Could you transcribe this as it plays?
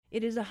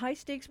It is a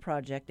high-stakes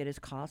project that has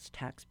cost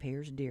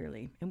taxpayers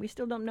dearly, and we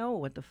still don't know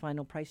what the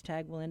final price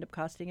tag will end up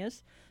costing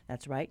us.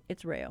 That's right,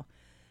 it's rail.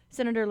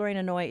 Senator Lorraine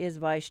Inouye is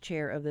vice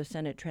chair of the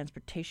Senate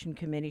Transportation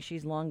Committee.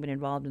 She's long been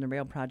involved in the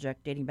rail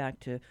project, dating back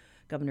to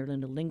Governor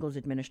Linda Lingle's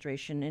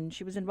administration, and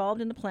she was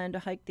involved in the plan to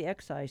hike the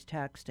excise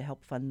tax to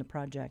help fund the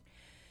project.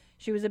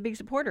 She was a big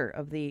supporter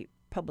of the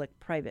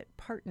public-private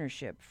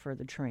partnership for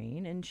the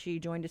train, and she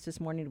joined us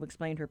this morning to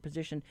explain her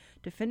position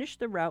to finish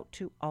the route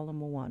to Ala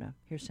Moana.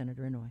 Here's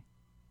Senator Inouye.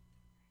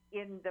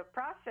 In the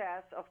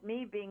process of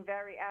me being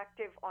very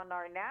active on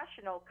our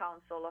National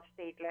Council of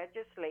State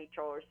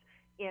Legislators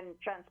in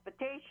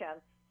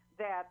transportation,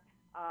 that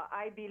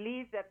I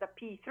believe that the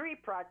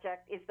P3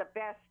 project is the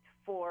best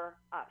for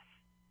us.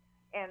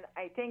 And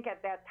I think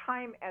at that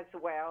time as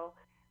well,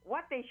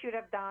 what they should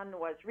have done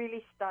was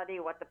really study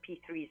what the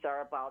P3s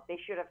are about. They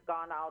should have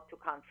gone out to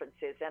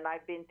conferences, and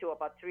I've been to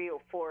about 3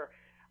 or 4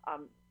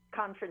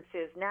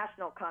 conferences,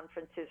 national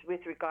conferences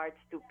with regards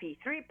to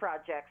P3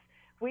 projects,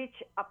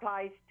 which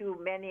applies to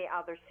many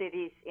other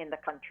cities in the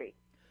country.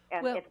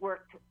 And it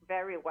worked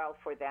very well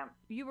for them.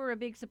 You were a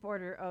big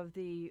supporter of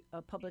the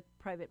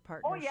public-private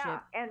partnership. Oh,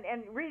 yeah.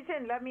 And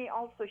reason, let me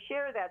also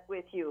share that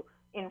with you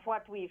in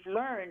what we've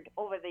learned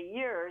over the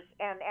years.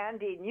 And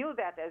Andy knows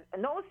that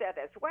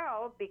as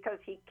well because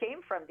he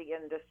came from the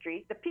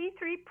industry. The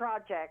P3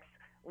 projects,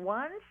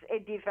 once a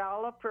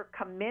developer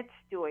commits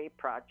to a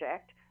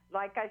project,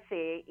 like I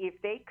say,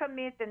 if they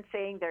commit and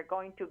saying they're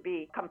going to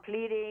be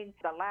completing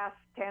the last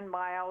 10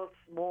 miles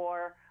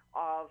more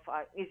of,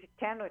 is it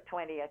 10 or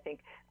 20, I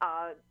think,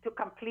 to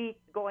complete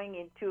going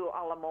into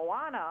Ala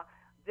Moana,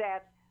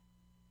 that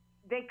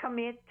they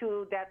commit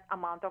to that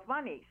amount of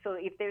money. So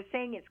if they're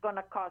saying it's going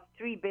to cost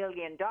 $3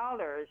 billion,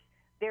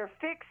 they're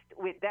fixed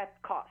with that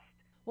cost.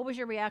 What was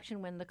your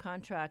reaction when the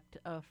contract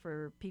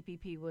for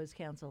PPP was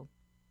canceled?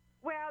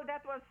 Well,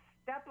 that was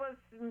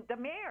the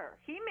mayor.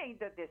 He made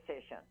the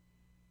decision.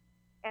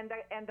 And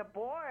the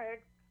board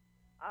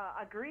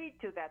agreed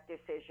to that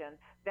decision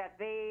that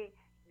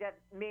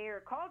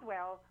Mayor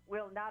Caldwell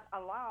will not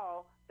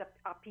allow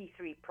a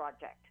P3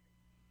 project,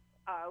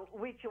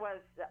 which was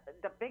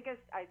the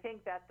biggest. I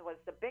think that was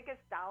the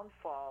biggest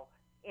downfall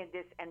in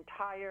this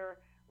entire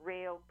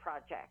rail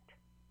project,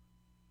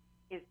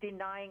 is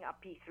denying a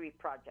P3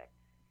 project.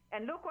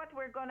 And look what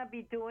we're going to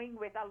be doing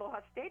with Aloha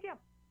Stadium.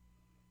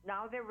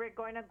 Now that we're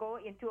going to go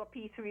into a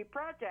P3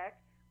 project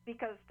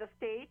because the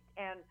state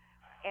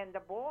and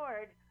the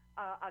board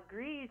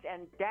agrees,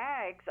 and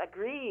DAGS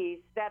agrees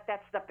that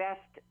that's the best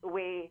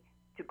way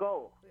to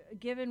go.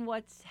 Given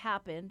what's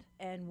happened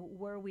and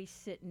where we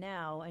sit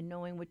now and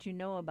knowing what you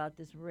know about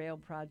this rail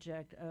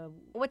project,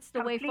 what's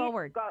the way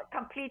forward?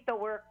 Complete the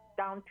work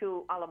down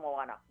to Ala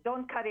Moana.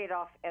 Don't cut it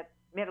off at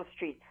Middle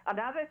Street.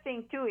 Another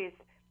thing, too, is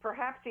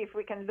perhaps if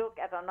we can look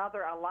at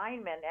another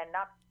alignment and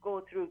not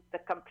go through the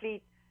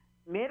complete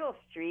Middle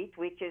Street,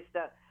 which is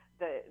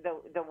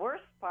the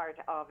worst part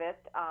of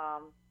it,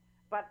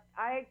 but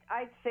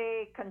I'd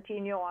say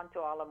continue on to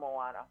Ala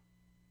Moana,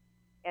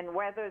 and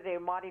whether they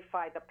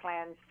modify the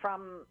plans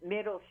from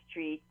Middle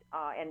Street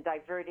and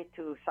divert it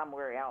to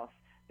somewhere else.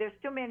 There's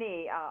too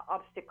many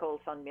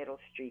obstacles on Middle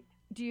Street.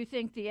 Do you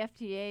think the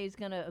FTA is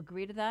going to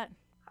agree to that?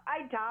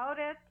 I doubt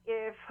it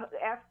if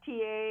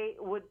FTA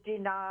would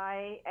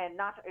deny and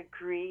not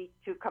agree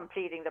to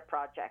completing the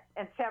project,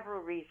 and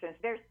several reasons.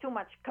 There's too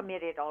much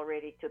committed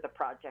already to the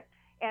project.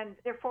 And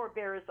their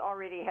forebears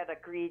already had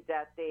agreed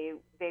that they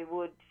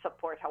would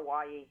support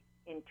Hawaii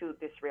into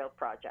this rail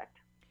project.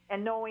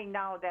 And knowing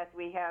now that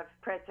we have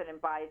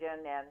President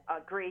Biden and a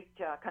great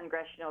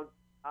congressional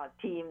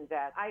team,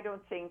 that I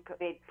don't think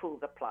they'd pull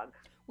the plug.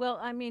 Well,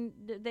 I mean,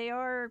 they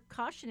are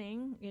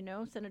cautioning,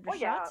 Senator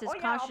Schatz is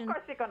cautioning. Of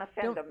course they're going to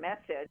send a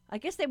message. I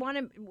guess they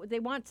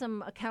want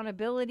some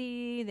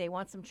accountability. They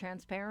want some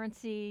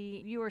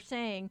transparency. You were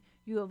saying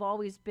you have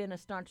always been a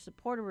staunch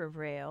supporter of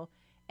rail,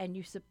 and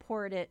you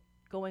support it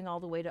going all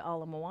the way to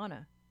Ala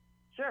Moana.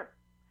 Sure.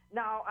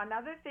 Now,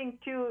 another thing,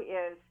 too,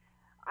 is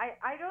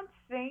I don't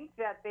think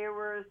that there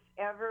was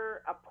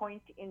ever a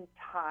point in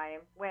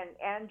time when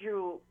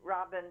Andrew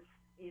Robbins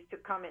used to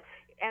come in.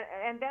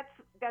 And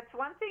that's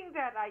one thing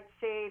that I'd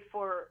say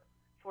for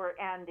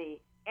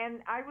Andy,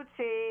 and I would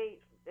say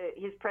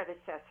his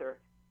predecessor.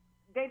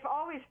 They've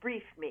always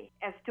briefed me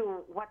as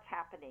to what's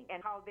happening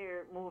and how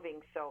they're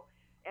moving. So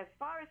as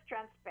far as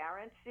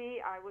transparency,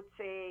 I would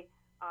say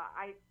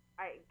I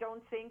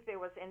don't think there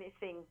was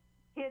anything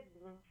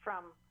hidden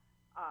from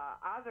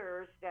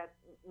others that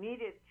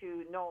needed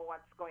to know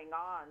what's going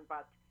on.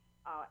 But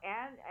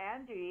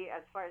Andy,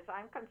 as far as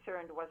I'm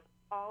concerned, was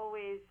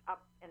always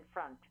up in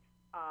front.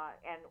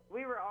 And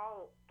we were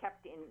all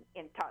kept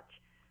in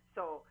touch.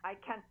 So I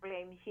can't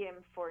blame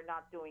him for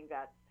not doing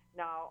that.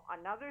 Now,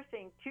 another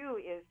thing, too,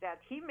 is that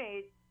he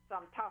made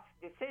some tough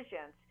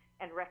decisions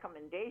and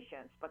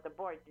recommendations, but the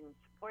board didn't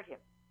support him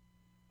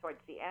towards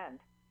the end.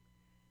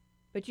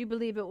 But you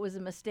believe it was a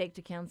mistake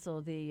to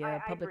cancel the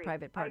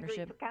public-private partnership?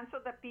 I agree, to cancel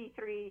the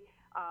P3.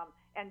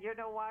 And you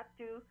know what,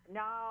 too?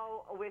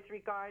 Now, with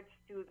regards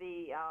to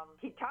the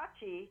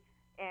Hitachi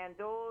and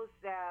those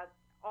that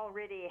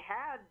already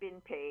had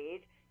been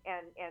paid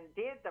and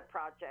did the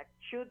project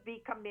should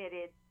be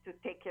committed to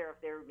take care of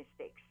their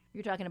mistakes.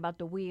 You're talking about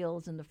the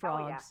wheels and the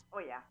frogs. Oh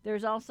yeah.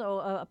 There's also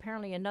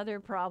apparently another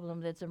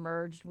problem that's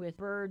emerged with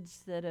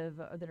birds that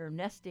are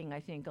nesting, I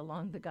think,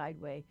 along the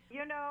guideway.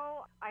 You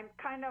know, I'm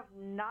kind of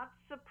not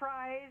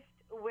surprised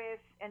with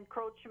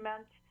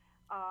encroachment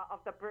of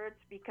the birds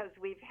because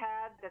we've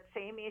had the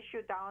same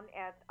issue down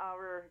at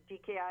our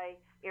DKI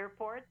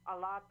airport, a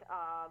lot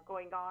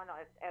going on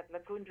at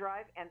Lagoon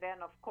Drive. And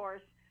then, of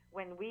course,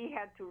 when we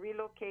had to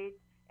relocate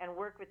and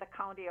work with the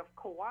county of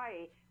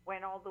Kauai,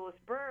 when all those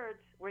birds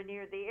were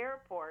near the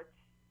airports,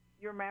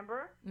 you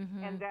remember?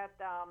 Mm-hmm. And that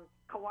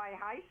Kauai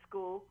High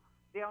School,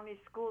 the only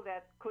school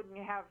that couldn't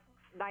have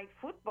night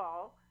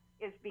football,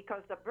 is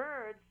because the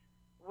birds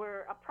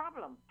were a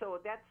problem. So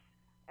that's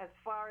as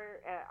far,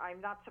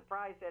 I'm not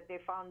surprised that they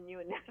found new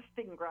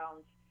nesting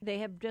grounds. They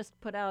have just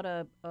put out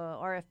a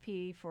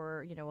RFP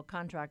for, a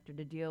contractor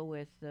to deal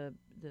with the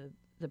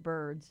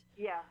birds.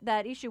 Yeah.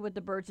 That issue with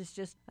the birds is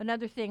just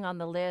another thing on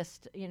the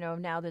list,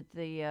 now that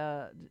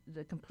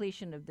the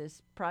completion of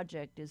this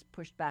project is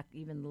pushed back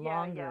even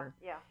longer.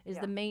 Is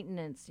the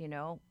maintenance,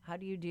 how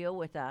do you deal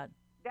with that?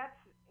 That's,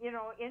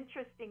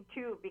 interesting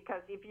too,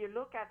 because if you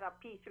look at a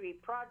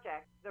P3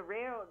 project,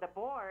 the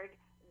board,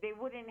 they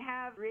wouldn't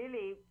have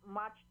really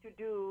much to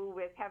do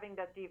with having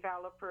the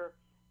developer,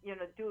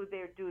 do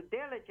their due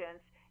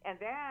diligence. And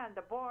then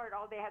the board,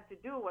 all they had to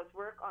do was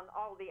work on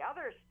all the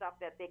other stuff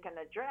that they can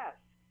address.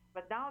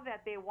 But now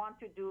that they want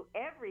to do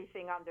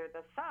everything under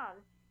the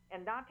sun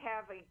and not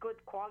have a good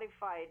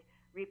qualified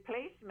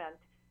replacement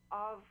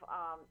of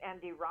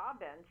Andy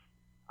Robbins,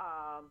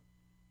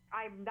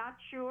 I'm not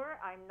sure.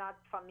 I'm not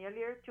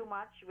familiar too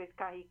much with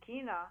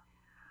Kahikina.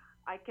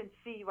 I can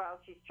see,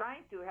 she's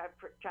trying to have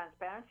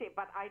transparency,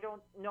 but I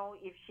don't know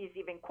if she's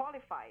even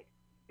qualified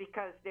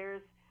because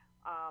there's,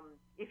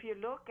 if you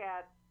look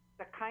at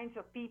the kinds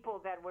of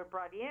people that were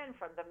brought in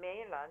from the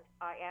mainland,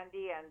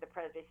 Andy and the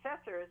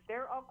predecessors,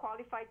 they're all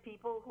qualified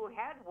people who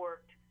had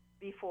worked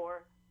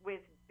before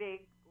with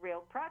big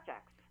rail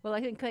projects. Well,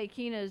 I think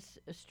Kahikina's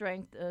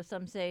strength,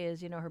 some say,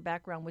 is, her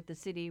background with the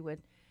city, with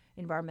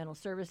environmental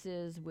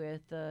services,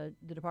 with the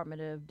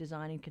Department of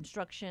Design and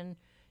Construction,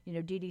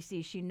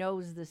 DDC. She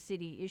knows the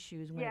city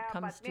issues when it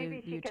comes to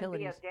the utilities. Yeah, but maybe she can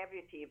be a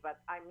deputy, but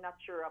I'm not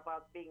sure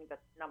about being the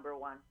number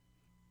one.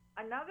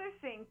 Another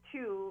thing,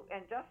 too,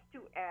 and just to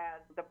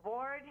add, the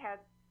board had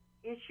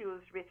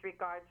issues with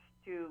regards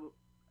to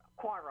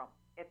quorum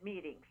at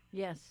meetings.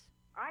 Yes.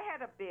 I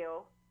had a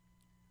bill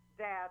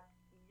that,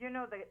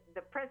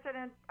 the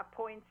president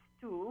appoints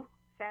two,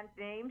 sent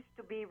names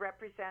to be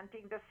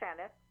representing the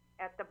Senate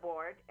at the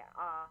board,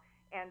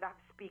 and the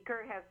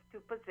speaker has two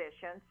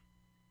positions,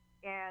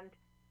 and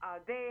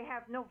they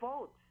have no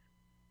votes.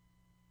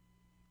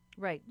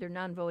 Right, they're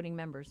non-voting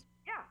members.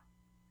 Yeah.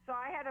 So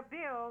I had a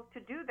bill to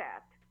do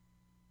that.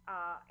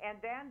 And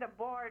then the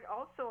board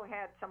also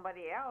had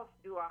somebody else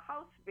do a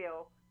House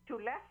bill to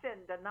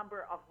lessen the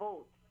number of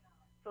votes.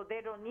 So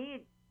they don't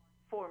need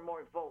 4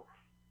 more votes.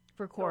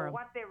 For quorum. So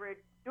what they were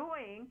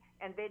doing,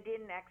 and they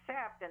didn't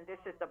accept, and this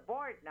is the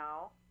board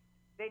now,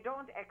 they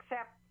don't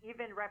accept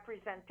even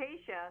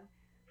representation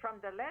from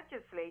the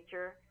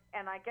legislature.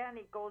 And again,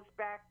 it goes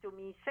back to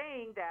me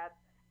saying that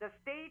the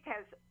state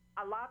has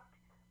a lot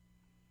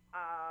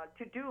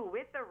to do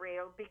with the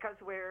rail because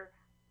we're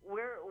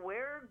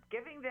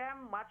giving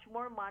them much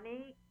more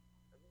money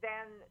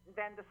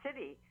than the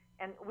city,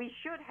 and we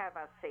should have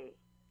a say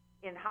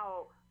in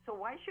how. So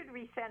why should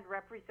we send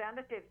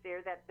representatives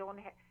there that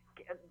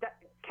that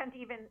can't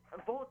even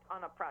vote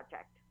on a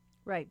project?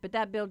 Right, but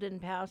that bill didn't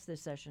pass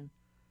this session.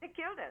 They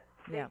killed it.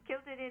 They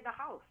killed it in the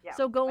House. Yeah.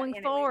 So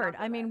going forward,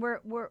 I mean,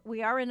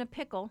 we are in a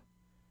pickle.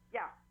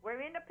 Yeah,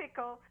 we're in a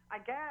pickle. I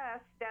guess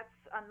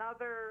that's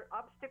another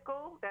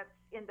obstacle that's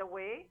in the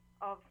way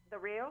of the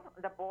rail,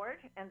 the board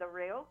and the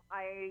rail.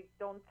 I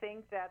don't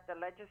think that the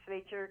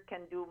legislature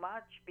can do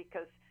much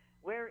because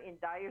we're in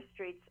dire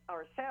straits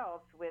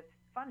ourselves with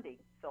funding.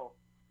 So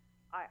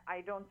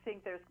I don't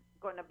think there's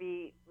going to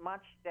be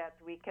much that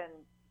we can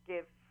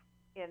give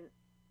in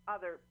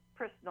other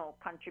personal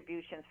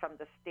contributions from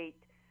the state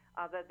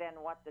other than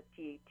what the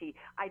TET.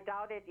 I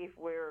doubt it if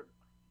we're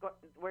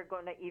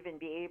going to even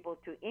be able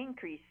to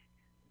increase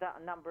the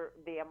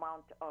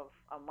amount of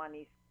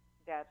monies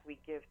that we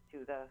give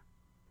to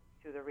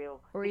the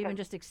rail. Or even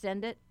just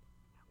extend it?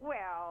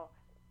 Well,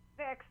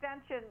 the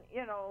extension,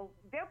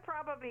 they'll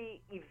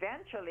probably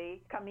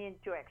eventually come in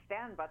to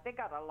extend, but they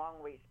got a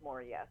long ways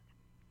more yet.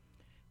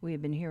 We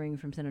have been hearing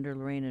from Senator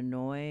Lorraine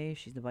Inouye.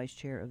 She's the vice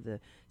chair of the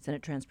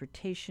Senate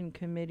Transportation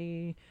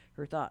Committee.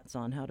 Her thoughts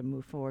on how to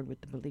move forward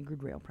with the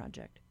beleaguered rail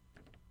project.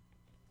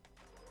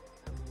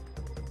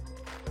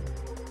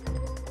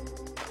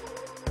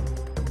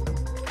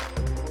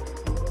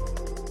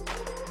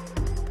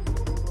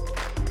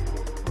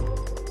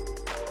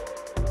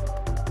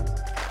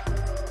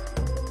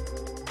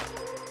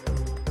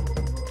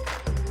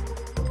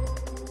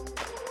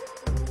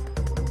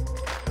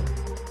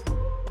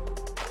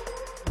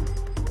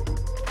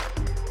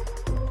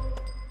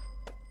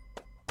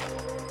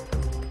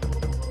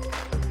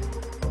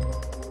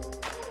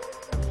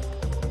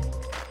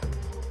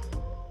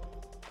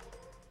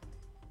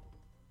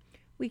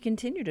 We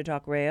continue to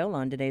talk rail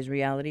on today's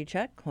Reality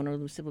Check.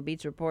 Honolulu Civil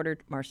Beats reporter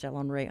Marcel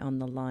Honore on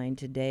the line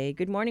today.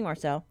 Good morning,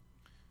 Marcel.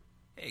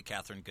 Hey,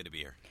 Catherine. Good to be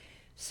here.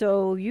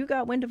 So you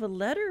got wind of a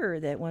letter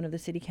that one of the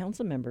city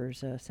council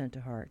members sent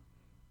to Hart.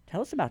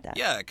 Tell us about that.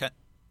 Yeah,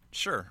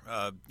 sure.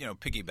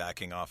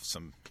 Piggybacking off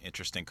some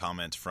interesting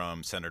comments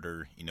from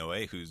Senator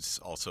Inouye, who's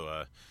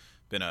also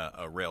been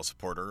a rail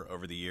supporter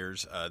over the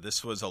years.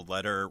 This was a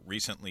letter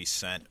recently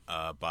sent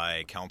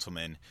by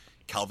Councilman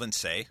Calvin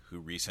Say, who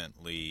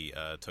recently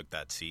took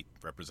that seat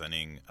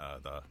representing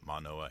the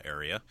Manoa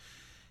area.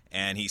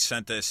 And he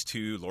sent this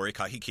to Lori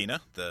Kahikina,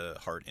 the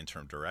Hart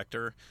interim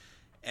director.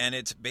 And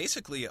it's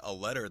basically a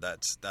letter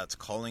that's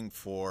calling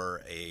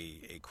for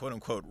a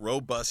quote-unquote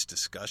robust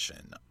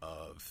discussion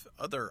of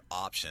other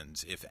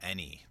options, if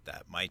any,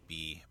 that might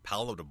be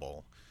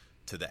palatable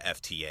to the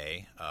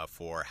FTA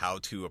for how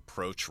to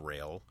approach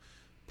rail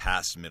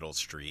past Middle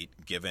Street,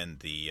 given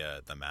the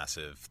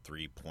massive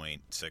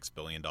 $3.6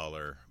 billion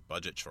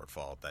budget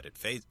shortfall that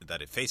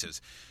it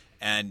faces.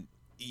 And,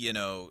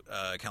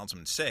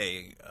 Councilman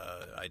Say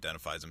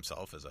identifies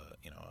himself as a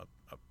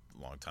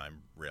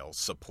longtime rail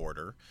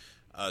supporter.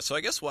 So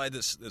I guess why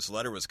this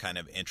letter was kind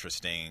of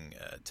interesting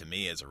to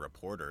me as a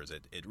reporter is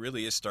it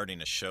really is starting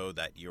to show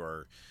that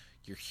you're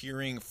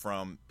hearing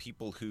from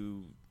people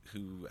who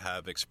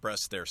have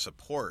expressed their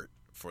support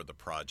for the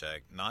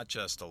project, not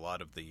just a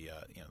lot of the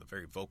the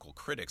very vocal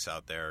critics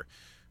out there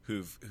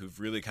who've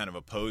really kind of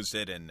opposed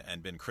it and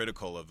been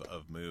critical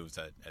of moves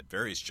at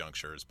various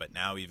junctures, but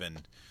now even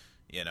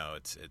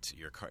it's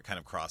you're kind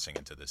of crossing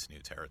into this new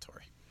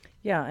territory.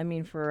 Yeah, I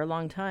mean, for a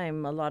long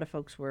time, a lot of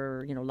folks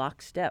were,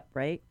 lockstep,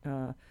 right,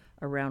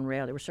 around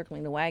rail. They were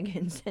circling the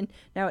wagons, and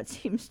now it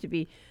seems to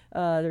be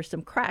there's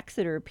some cracks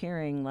that are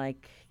appearing.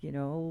 Like,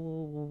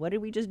 what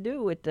did we just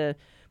do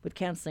with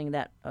canceling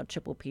that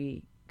Triple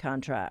P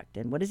contract,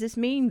 and what does this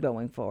mean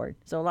going forward?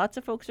 So lots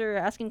of folks are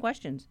asking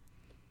questions.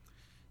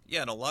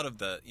 Yeah, and a lot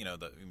of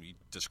you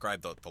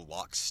described the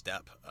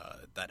lockstep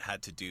that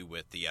had to do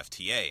with the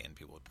FTA, and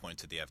people would point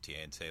to the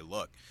FTA and say,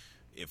 look,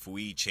 if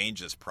we change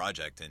this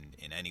project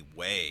in any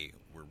way,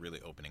 we're really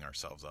opening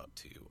ourselves up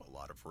to a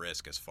lot of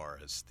risk as far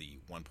as the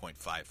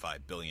 $1.55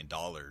 billion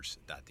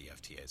that the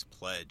FTA has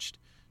pledged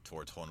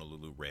towards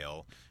Honolulu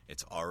Rail.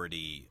 It's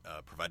already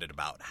provided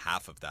about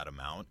half of that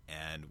amount,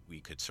 and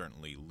we could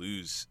certainly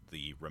lose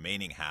the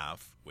remaining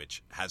half,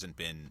 which hasn't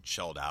been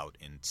shelled out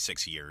in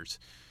 6 years.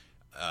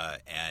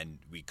 And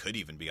we could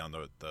even be on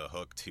the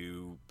hook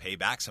to pay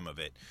back some of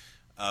it.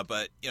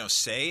 But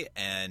Say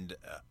and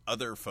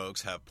other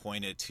folks have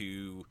pointed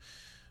to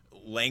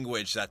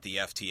language that the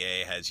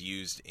FTA has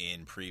used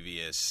in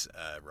previous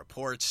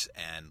reports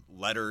and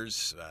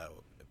letters,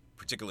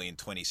 particularly in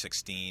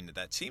 2016,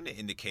 that seem to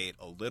indicate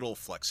a little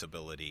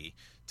flexibility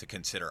to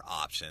consider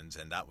options.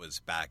 And that was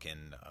back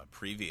in a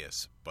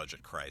previous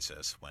budget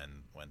crisis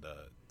when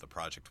the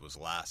project was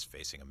last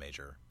facing a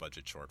major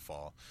budget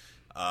shortfall.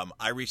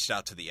 I reached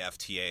out to the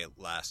FTA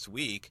last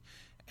week,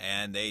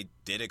 and they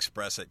did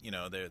express that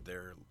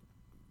they're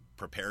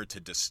prepared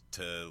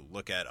to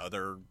look at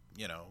other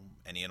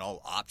any and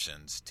all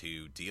options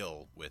to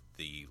deal with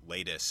the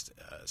latest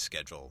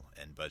schedule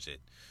and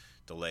budget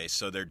delays.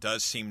 So there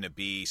does seem to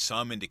be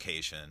some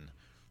indication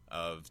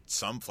of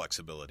some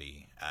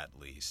flexibility, at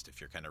least, if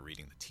you're kind of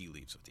reading the tea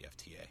leaves with the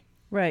FTA.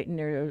 Right, and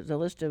there's a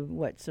list of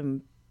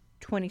some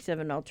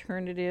 27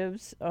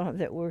 alternatives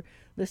that were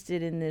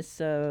listed in this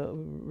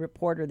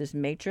report or this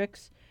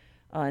matrix.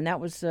 And that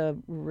was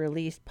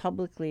released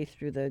publicly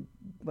through the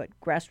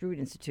Grassroots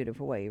Institute of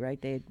Hawaii,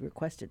 right? They had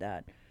requested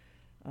that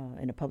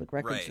in a public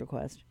records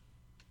request.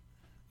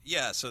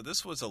 Yeah, so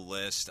this was a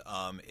list.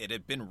 It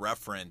had been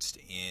referenced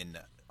in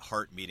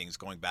Hart meetings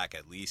going back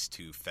at least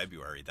to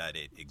February that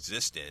it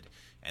existed,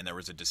 and there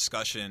was a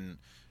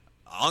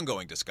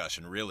ongoing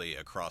discussion really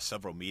across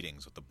several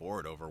meetings with the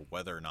board over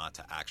whether or not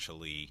to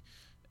actually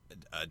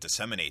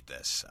disseminate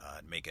this,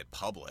 make it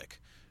public.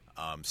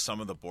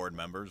 Some of the board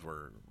members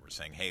were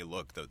saying, hey,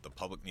 look, the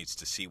public needs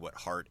to see what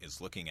Hart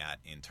is looking at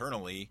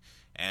internally.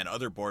 And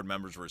other board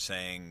members were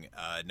saying,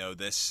 no,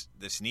 this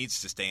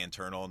needs to stay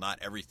internal. Not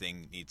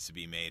everything needs to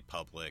be made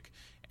public.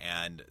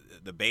 And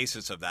the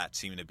basis of that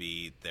seemed to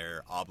be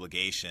their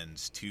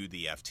obligations to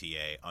the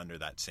FTA under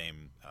that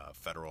same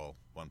federal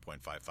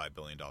 $1.55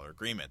 billion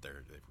agreement. There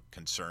are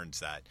concerns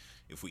that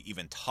if we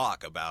even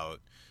talk about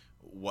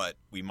what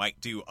we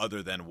might do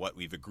other than what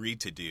we've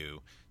agreed to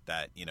do,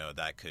 that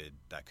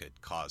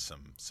could cause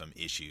some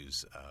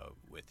issues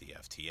with the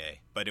FTA.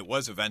 But it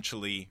was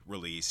eventually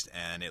released,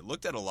 and it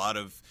looked at a lot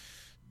of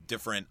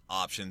different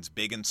options,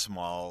 big and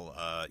small.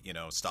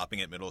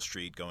 Stopping at Middle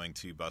Street, going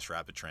to bus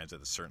rapid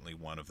transit is certainly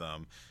one of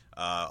them.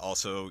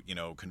 Also,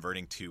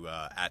 converting to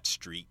at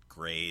street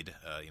grade,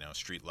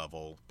 street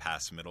level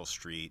past Middle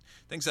Street,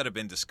 things that have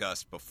been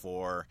discussed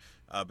before.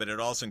 But it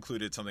also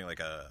included something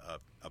like a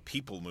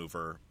people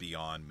mover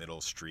beyond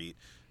Middle Street.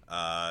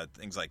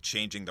 things like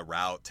changing the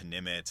route to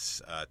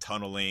Nimitz,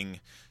 tunneling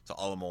to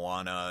Ala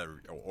Moana,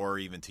 or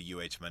even to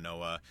UH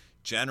Manoa.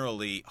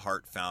 Generally,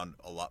 Hart found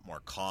a lot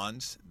more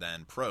cons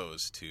than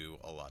pros to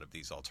a lot of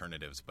these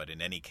alternatives, but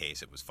in any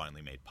case, it was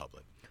finally made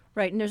public.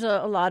 Right, and there's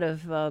a lot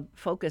of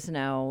focus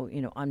now,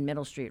 on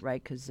Middle Street,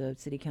 right? Because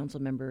City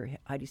Council member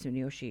Heidi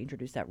Tsuneyoshi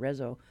introduced that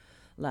reso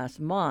last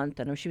month.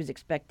 I know she was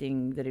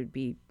expecting that it would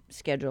be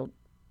scheduled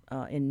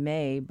in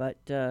May, but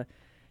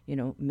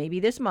maybe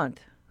this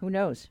month. Who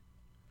knows?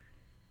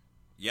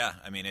 Yeah,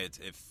 I mean,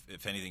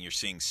 if anything, you're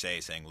saying,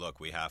 look,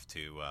 we have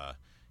to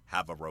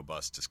have a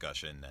robust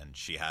discussion, and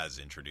she has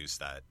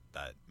introduced that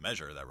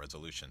measure, that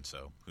resolution.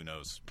 So who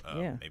knows?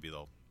 Maybe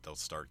they'll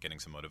start getting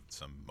some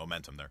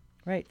momentum there.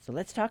 Right. So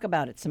let's talk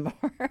about it some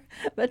more.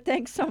 But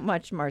thanks so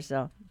much,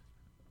 Marcel.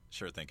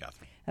 Sure thing,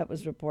 Catherine. That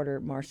was reporter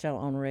Marcel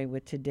Honore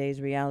with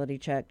today's reality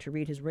check. To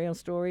read his rail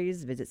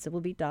stories, visit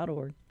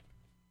civilbeat.org.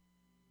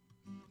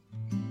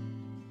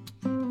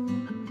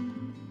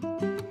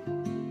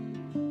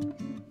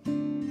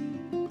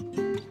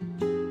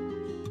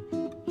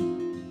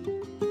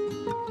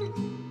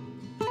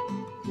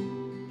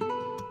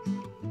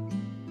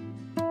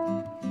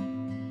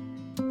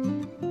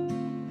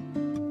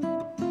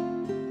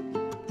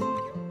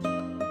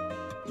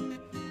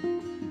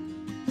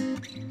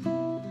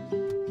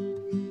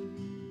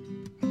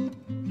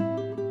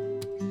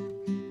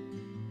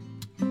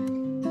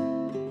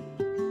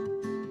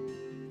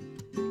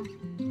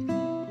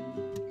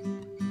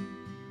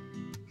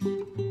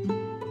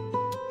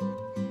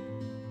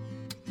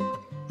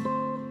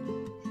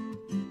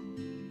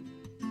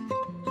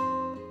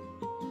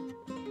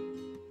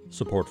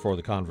 Support for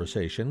the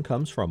conversation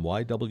comes from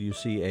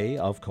YWCA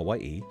of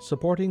Kauai,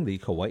 supporting the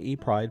Kauai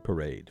Pride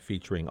Parade,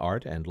 featuring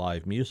art and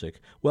live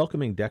music,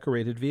 welcoming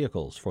decorated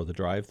vehicles for the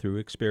drive-through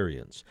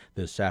experience,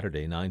 this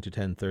Saturday 9 to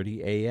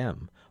 10:30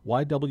 a.m.,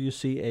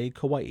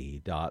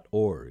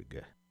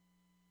 ywcakauai.org.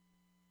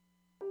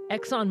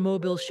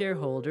 ExxonMobil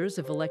shareholders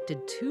have elected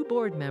 2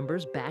 board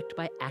members backed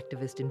by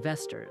activist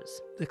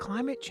investors. The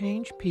climate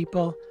change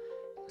people,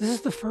 this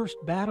is the first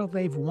battle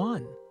they've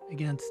won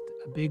against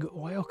a big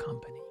oil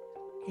company.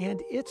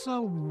 And it's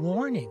a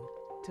warning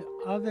to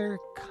other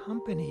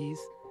companies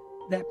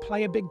that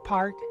play a big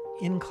part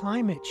in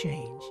climate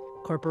change.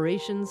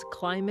 Corporations,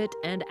 climate,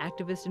 and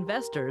activist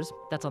investors,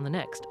 that's on the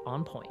next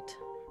On Point.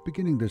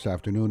 Beginning this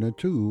afternoon at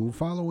 2,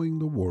 Following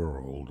the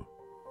World.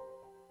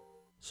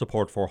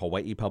 Support for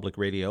Hawaii Public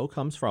Radio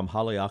comes from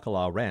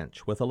Haleakala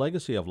Ranch, with a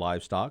legacy of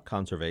livestock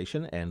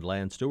conservation and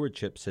land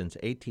stewardship since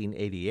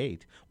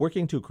 1888,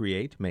 working to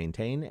create,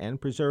 maintain, and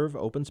preserve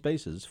open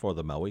spaces for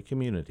the Maui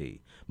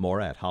community.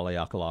 More at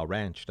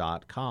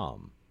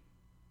haleakalaranch.com.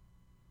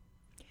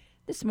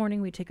 This morning,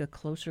 we take a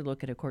closer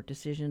look at a court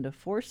decision to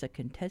force a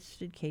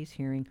contested case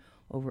hearing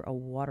over a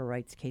water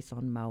rights case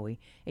on Maui.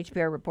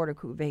 HPR reporter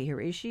Kuve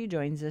Hirishi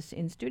joins us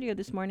in studio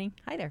this morning.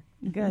 Hi there.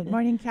 Good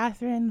morning,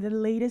 Catherine. The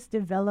latest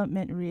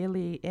development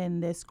really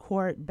in this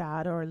court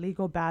battle or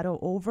legal battle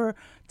over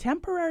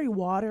temporary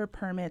water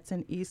permits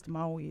in East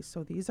Maui.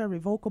 So these are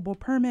revocable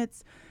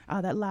permits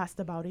that last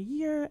about a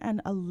year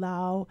and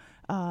allow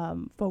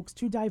folks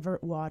to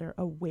divert water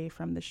away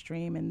from the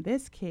stream. In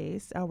this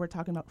case, we're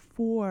talking about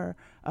 4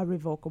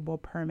 revocable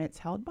permits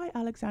held by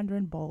Alexander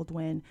and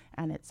Baldwin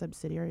and its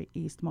subsidiary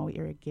East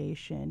Maui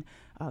Irrigation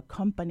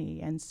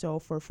Company. And so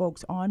for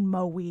folks on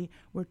Maui,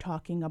 we're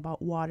talking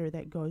about water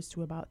that goes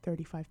to about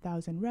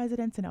 35,000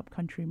 residents in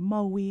upcountry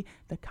Maui.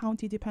 The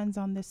county depends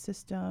on this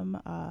system.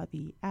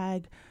 The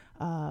ag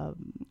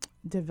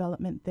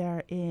development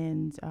there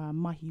in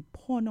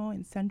Mahipono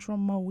in central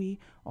Maui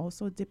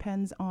also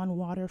depends on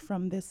water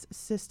from this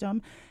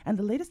system. And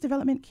the latest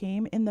development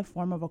came in the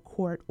form of a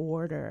court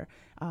order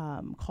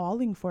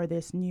calling for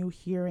this new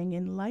hearing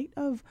in light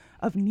of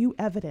new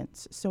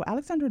evidence. So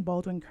Alexander and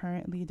Baldwin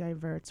currently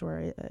diverts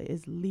or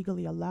is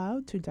legally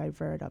allowed to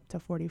divert up to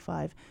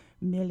 45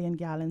 million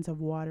gallons of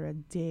water a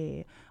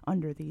day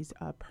under these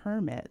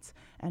permits.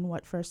 And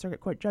what First Circuit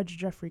Court Judge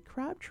Jeffrey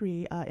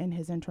Crabtree in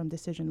his interim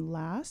decision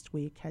last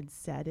week had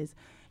said is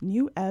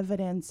new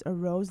evidence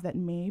arose that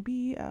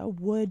maybe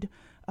would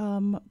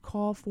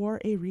call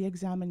for a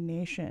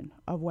re-examination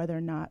of whether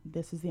or not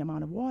this is the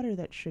amount of water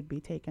that should be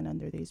taken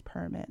under these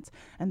permits.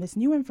 And this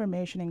new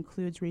information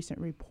includes recent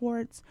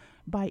reports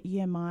by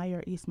EMI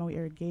or East Maui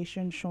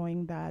Irrigation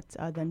showing that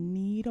the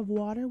need of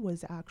water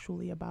was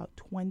actually about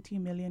 20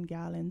 million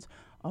gallons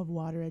of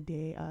water a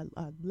day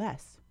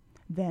less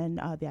than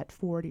that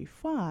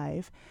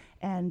 45,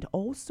 and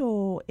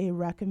also a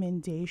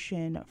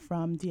recommendation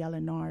from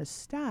DLNR's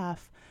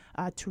staff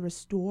to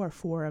restore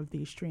 4 of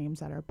these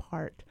streams that are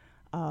part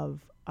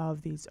of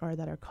these or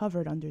that are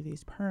covered under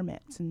these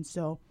permits. And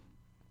so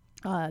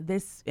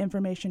this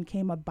information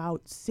came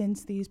about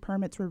since these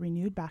permits were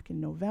renewed back in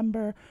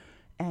November.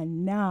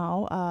 And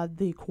now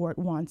the court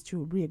wants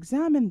to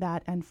re-examine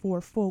that. And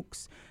for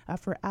folks,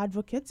 for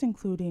advocates,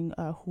 including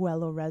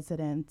Huelo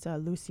resident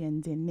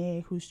Lucien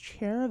Dene, who's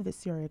chair of the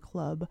Sierra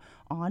Club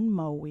on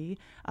Maui,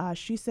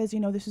 she says,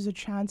 this is a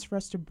chance for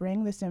us to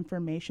bring this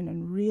information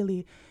and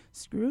really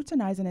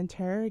scrutinize and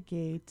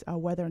interrogate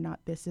whether or not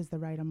this is the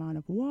right amount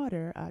of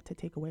water to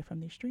take away from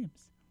these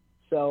streams.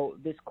 So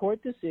this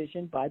court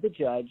decision by the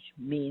judge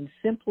means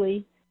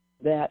simply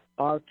that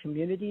our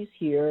communities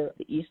here,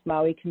 the East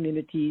Maui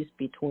communities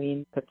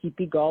between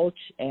Kakipi Gulch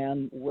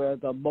and where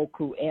the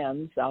Moku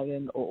ends, out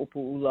in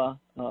O'Opu'ula,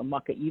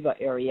 Makaiva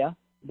area,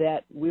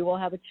 that we will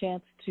have a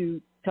chance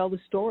to tell the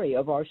story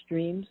of our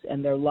streams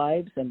and their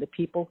lives and the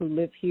people who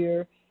live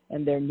here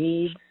and their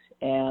needs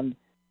and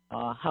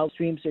how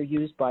streams are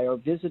used by our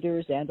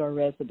visitors and our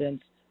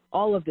residents.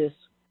 All of this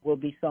will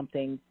be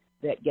something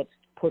that gets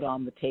put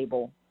on the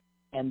table,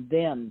 and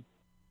then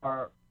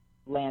our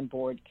land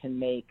board can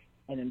make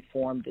an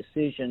informed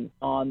decision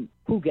on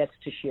who gets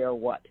to share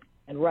what.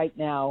 And right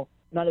now,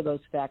 none of those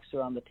facts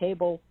are on the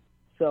table,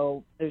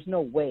 so there's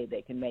no way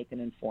they can make an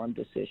informed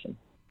decision.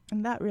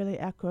 And that really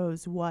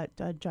echoes what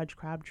Judge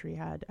Crabtree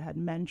had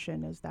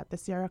mentioned, is that the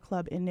Sierra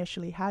Club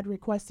initially had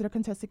requested a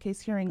contested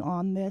case hearing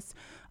on this.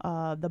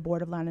 The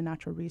Board of Land and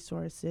Natural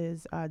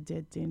Resources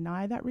did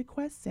deny that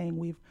request,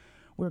 saying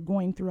we're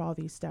going through all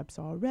these steps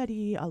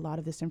already. A lot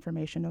of this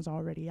information is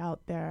already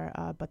out there,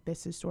 but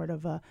this is sort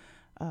of a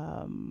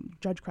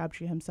Judge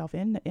Crabtree himself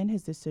in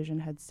his decision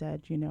had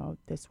said,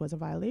 this was a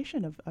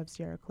violation of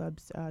Sierra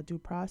Club's due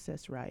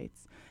process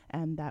rights,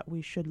 and that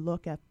we should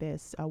look at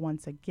this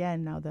once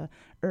again. Now, the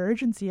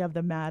urgency of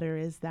the matter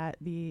is that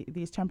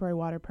these temporary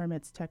water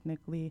permits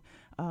technically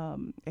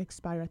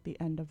expire at the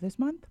end of this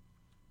month.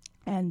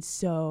 And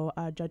so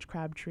Judge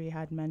Crabtree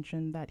had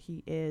mentioned that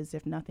he is,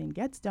 if nothing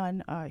gets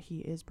done, he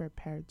is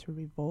prepared to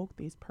revoke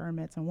these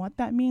permits. And what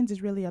that means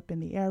is really up in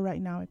the air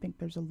right now. I think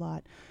there's a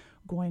lot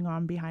going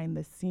on behind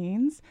the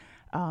scenes,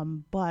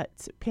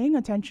 but paying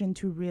attention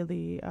to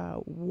really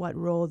what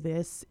role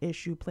this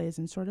issue plays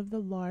in sort of the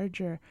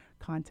larger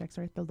context,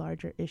 right, the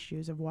larger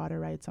issues of water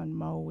rights on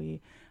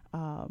Maui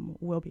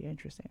will be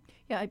interesting.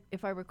 Yeah,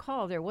 if I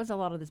recall, there was a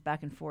lot of this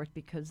back and forth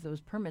because those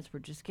permits were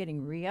just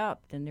getting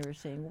re-upped, and they were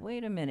saying,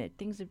 wait a minute,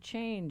 things have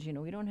changed.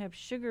 We don't have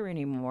sugar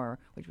anymore,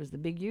 which was the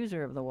big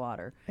user of the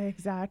water.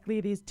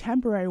 Exactly. These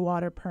temporary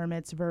water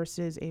permits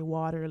versus a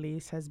water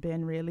lease has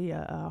been really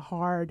a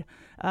hard,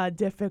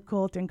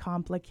 difficult, and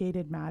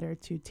complicated matter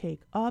to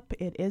take up.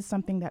 It is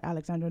something that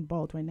Alexander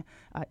Baldwin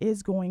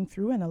is going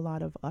through, and a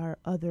lot of our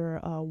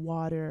other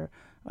water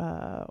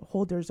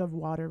holders of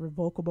water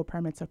revocable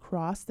permits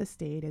across the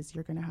state, is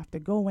you're going to have to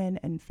go in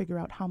and figure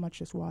out how much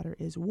this water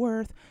is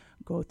worth,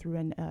 go through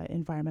an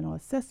environmental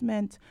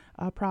assessment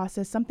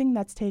process, something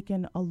that's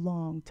taken a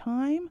long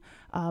time.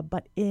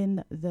 But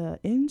in the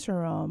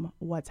interim,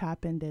 what's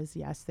happened is,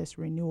 yes, this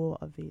renewal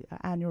of the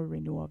annual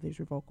renewal of these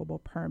revocable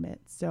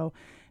permits. So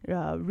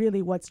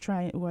really what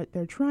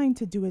they're trying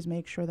to do is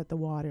make sure that the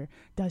water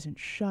doesn't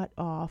shut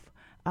off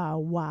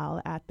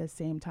while at the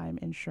same time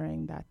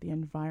ensuring that the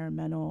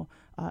environmental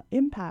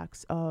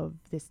impacts of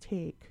this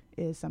take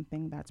is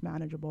something that's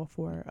manageable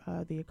for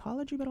the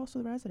ecology, but also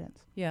the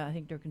residents. Yeah, I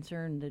think they're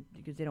concerned that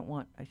because they don't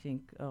want, I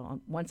think,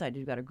 on one side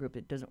you've got a group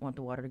that doesn't want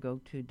the water to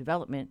go to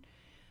development.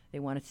 They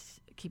want to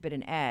keep it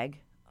in ag,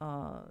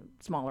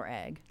 smaller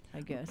ag,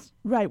 I guess.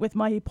 Right, with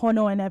Mahi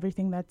Pono and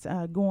everything that's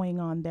going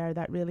on there,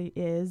 that really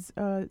is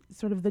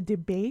sort of the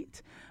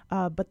debate.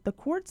 But the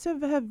courts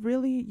have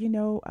really,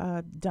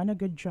 done a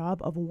good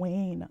job of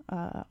weighing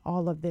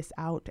all of this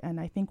out. And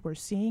I think we're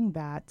seeing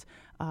that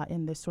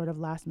in this sort of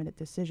last-minute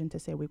decision to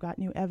say, we've got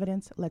new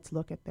evidence, let's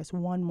look at this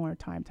one more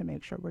time to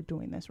make sure we're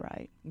doing this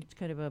right. It's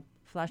kind of a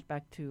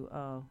flashback to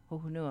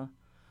Hohonua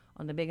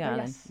on the Big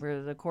Island,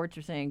 where the courts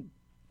are saying,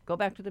 go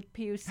back to the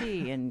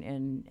PUC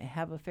and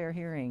have a fair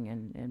hearing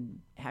and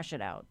hash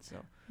it out. So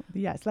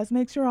yes, let's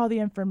make sure all the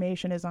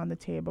information is on the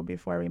table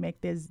before we make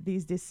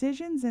these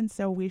decisions. And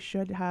so we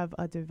should have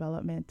a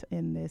development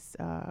in this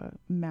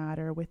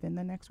matter within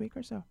the next week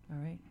or so. All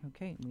right.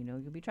 Okay. We know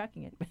you'll be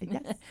tracking it.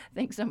 Yes.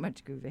 Thanks so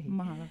much, Kuve.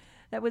 Mahalo.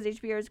 That was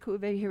HBR's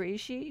Kuve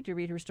Hiraishi. To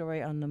read her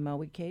story on the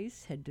Maui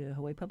case, head to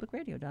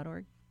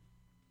hawaiipublicradio.org.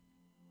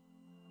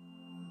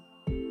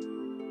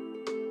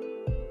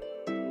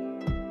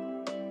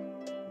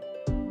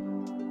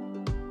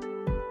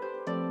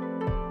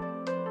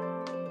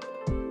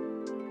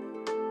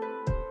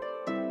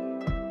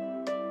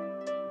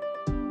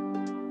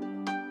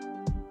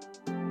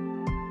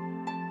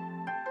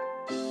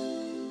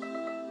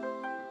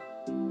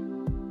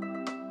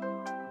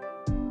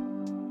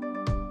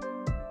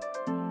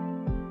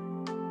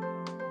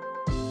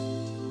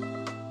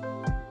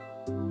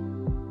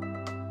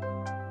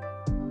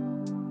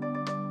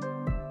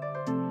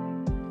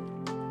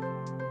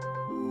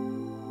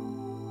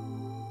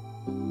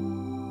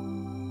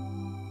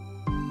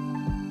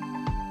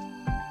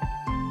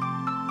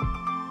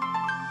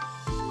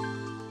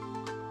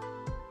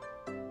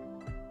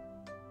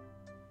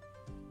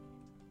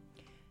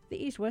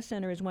 The East-West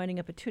Center is winding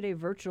up a 2-day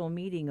virtual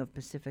meeting of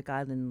Pacific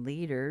Island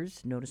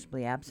leaders.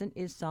 Noticeably absent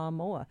is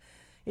Samoa.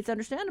 It's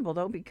understandable,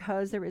 though,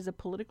 because there is a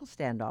political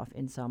standoff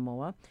in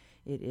Samoa.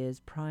 It is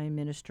Prime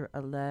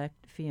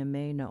Minister-elect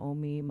Fiame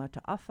Naomi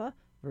Mataafa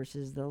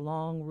versus the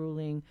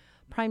long-ruling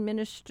Prime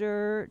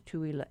Minister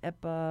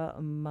Tuilaepa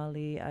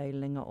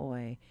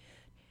Mali'ailengaoi.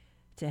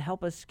 To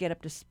help us get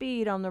up to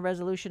speed on the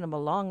resolution of a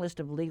long list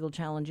of legal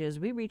challenges,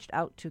 we reached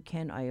out to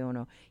Ken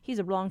Aiono. He's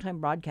a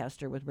longtime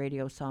broadcaster with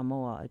Radio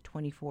Samoa, a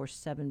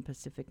 24/7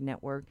 Pacific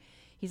network.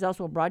 He's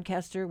also a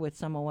broadcaster with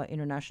Samoa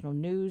International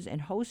News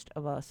and host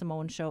of a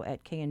Samoan show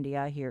at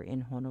KNDI here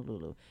in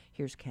Honolulu.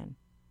 Here's Ken.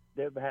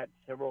 They've had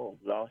several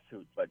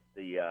lawsuits, but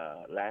the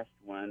last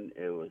one,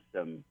 it was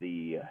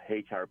the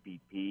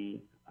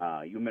HRPP,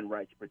 Human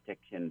Rights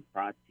Protection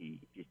Party,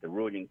 which is the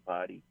ruling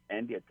party,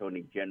 and the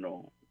Attorney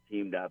General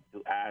teamed up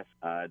to ask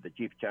the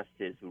Chief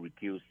Justice who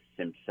recused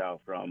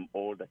himself from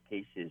all the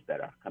cases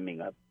that are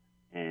coming up,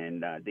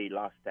 and they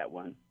lost that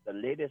one. The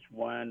latest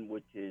one,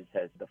 which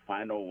has the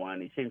final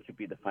one, it seems to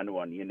be the final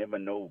one. You never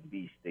know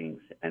these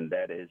things, and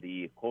that is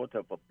the Court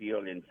of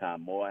Appeal in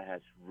Samoa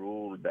has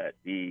ruled that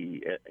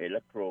the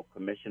Electoral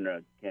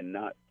Commissioner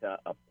cannot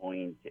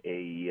appoint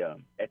a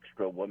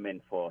extra woman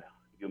for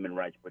Human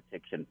Rights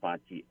Protection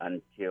Party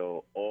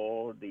until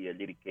all the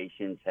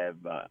litigations have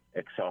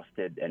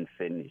exhausted and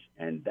finished,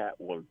 and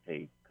that will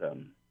take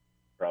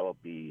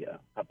probably a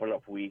couple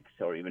of weeks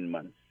or even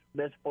months.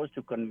 They're supposed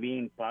to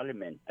convene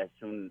Parliament as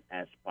soon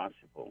as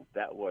possible.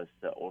 That was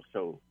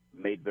also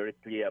made very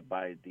clear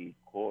by the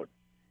court,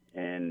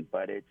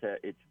 but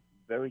it's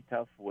very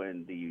tough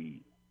when the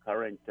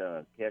current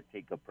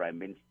caretaker Prime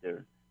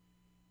Minister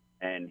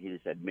and his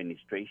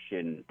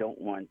administration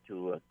don't want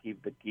to give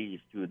the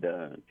keys to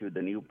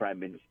the new Prime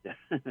Minister.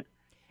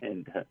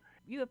 And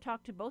you have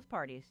talked to both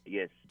parties.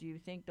 Yes. Do you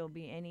think there'll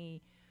be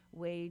any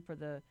way for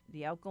the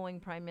outgoing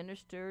Prime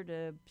Minister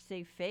to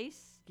save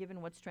face, given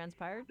what's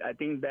transpired? I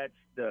think that's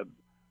the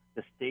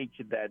stage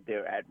that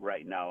they're at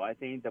right now. I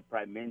think the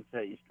Prime Minister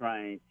is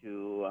trying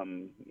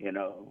to,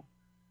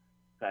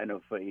 kind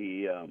of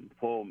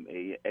form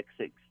a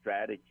exit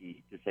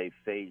strategy to save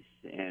face,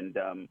 and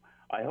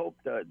I hope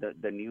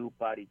the new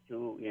party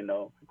too,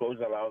 goes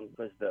along,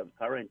 because the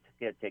current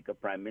caretaker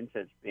Prime Minister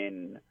has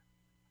been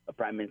a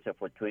Prime Minister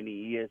for 20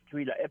 years.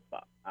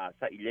 Tuilaepa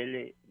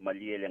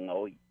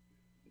Mali'ailengaoi.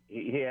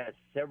 He has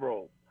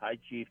several high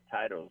chief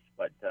titles,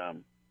 but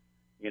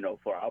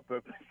for our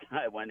purpose,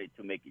 I wanted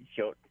to make it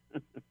short.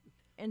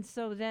 And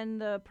so then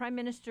the Prime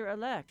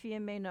Minister-elect,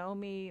 Fiame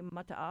Naomi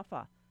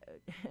Mataafa,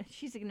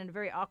 she's in a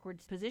very awkward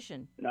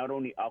position. Not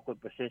only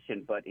awkward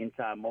position, but in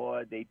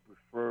Samoa, they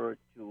prefer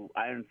to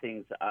iron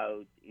things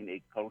out in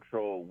a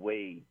cultural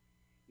way.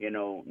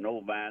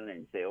 No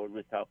violence. They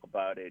always talk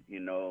about it.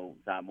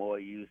 Samoa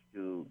used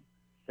to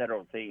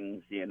settle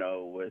things,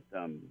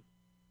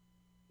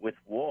 with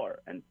war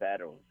and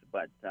battles.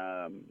 But,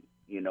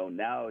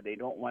 now they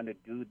don't want to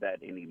do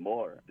that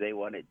anymore. They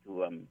wanted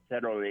to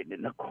settle it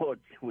in the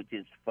courts, which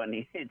is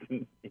funny.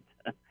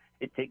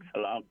 It takes a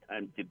long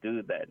time to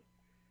do that.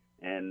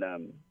 And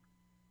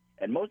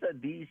most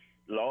of these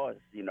laws,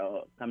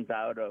 comes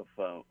out of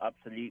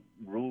obsolete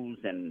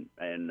rules and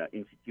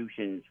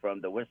institutions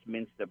from the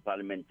Westminster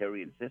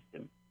parliamentarian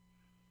system.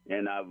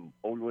 And I've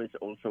always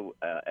also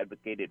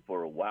advocated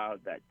for a while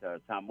that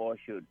Samoa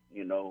should,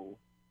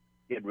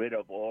 get rid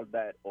of all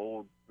that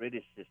old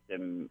British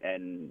system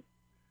and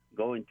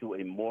go into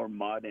a more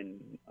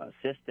modern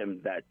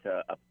system that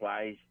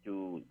applies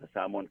to the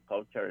Samoan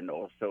culture and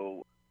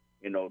also,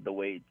 the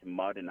way it's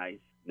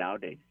modernized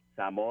nowadays.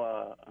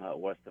 Samoa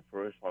was the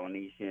first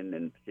Polynesian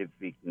and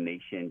Pacific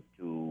nation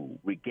to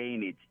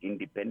regain its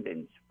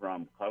independence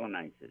from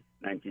colonizers,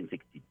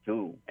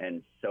 1962.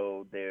 And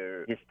so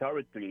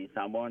historically,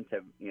 Samoans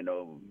have,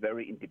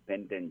 very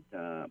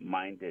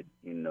independent-minded,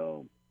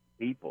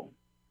 people.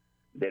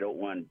 They don't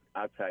want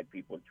outside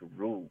people to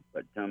rule.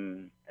 But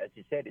as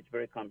you said, it's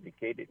very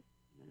complicated.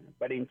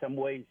 But in some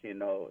ways,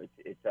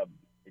 it's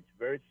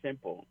very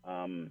simple.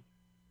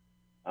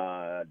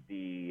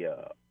 The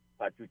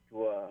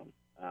Patutua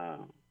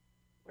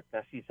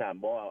Watasi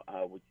Samoa,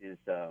 which is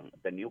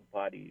the new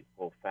party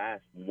for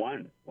FAST,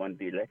 won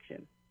the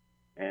election.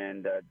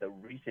 And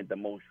the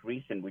most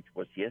recent, which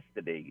was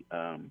yesterday,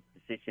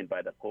 decision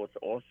by the courts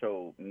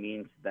also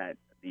means that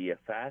the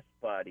FAST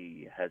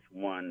party has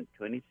won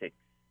 26,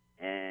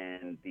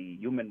 and the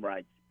Human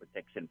Rights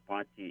Protection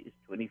Party is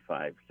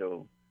 25.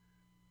 So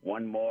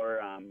one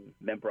more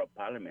member of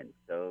parliament.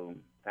 So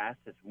FAST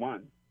has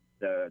won.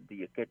 The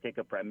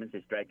caretaker Prime Minister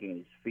is dragging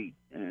his feet.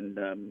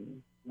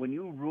 And when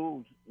you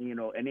rule,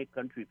 any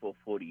country for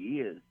 40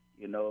 years,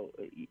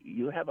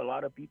 you have a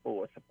lot of people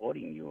who are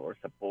supporting you or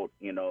support,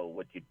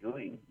 what you're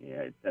doing.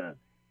 Yeah,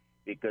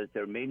 because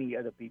there are many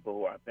other people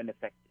who are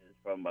benefactors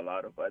from a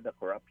lot of other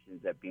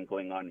corruptions that have been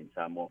going on in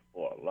Samoa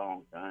for a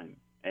long time.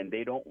 And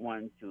they don't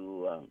want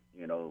to,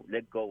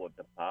 let go of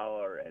the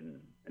power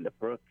and the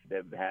perks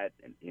they've had,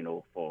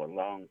 for a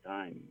long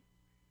time.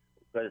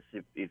 Because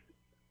if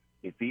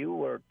If you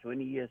were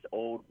 20 years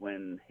old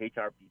when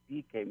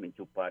HRPP came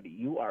into party,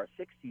 you are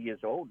 60 years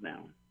old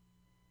now.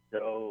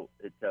 So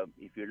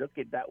if you look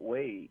at it that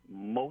way,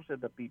 most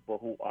of the people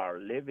who are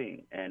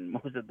living and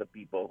most of the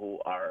people who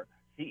are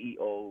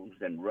CEOs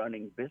and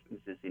running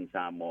businesses in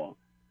Samoa,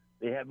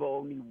 they have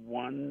only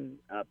one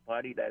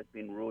party that has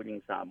been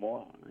ruling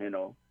Samoa,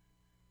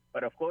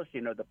 But of course,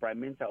 the Prime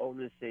Minister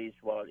always says,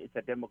 well, it's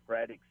a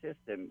democratic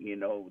system.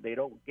 They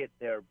don't get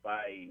there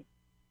by,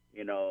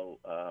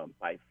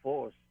 by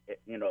force.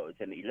 It's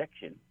an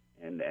election.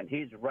 And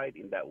he's right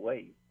in that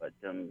way. But,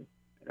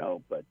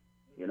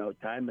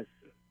 time has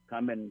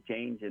come and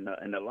changed.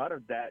 And a lot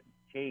of that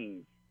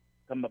change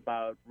come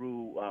about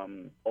through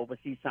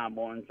overseas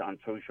Samoans on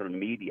social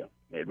media.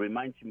 It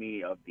reminds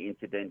me of the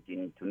incident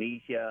in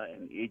Tunisia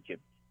and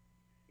Egypt,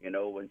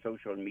 when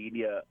social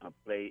media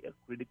play a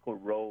critical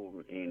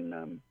role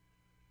in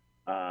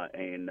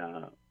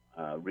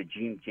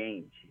regime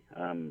change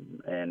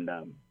and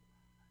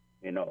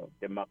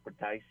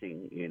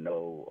democratizing,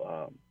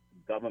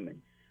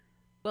 governments.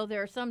 Well,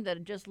 there are some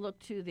that just look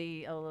to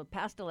the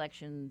past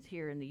elections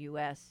here in the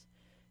U.S.,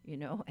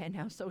 and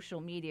how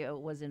social media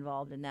was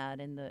involved in that,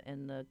 and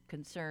the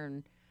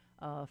concern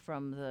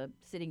from the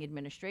sitting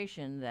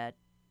administration that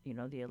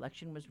the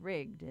election was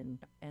rigged, and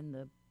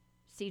the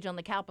siege on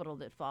the Capitol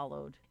that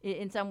followed.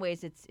 In some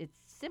ways, it's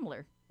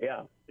similar.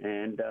 Yeah,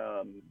 and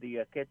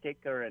the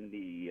caretaker and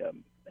the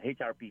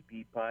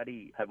HRPP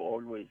party have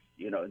always,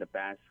 in the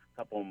past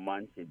couple of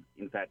months,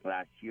 in fact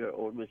last year,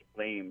 always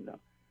blamed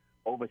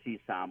overseas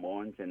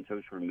Samoans and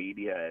social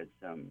media as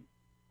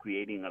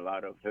creating a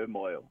lot of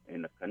turmoil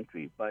in the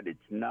country. But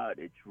it's not.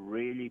 It's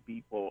really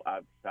people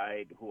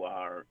outside who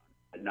are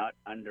not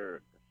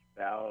under the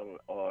spell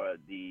or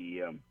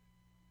the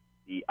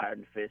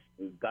iron fist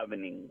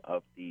governing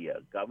of the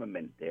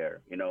government there,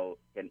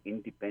 can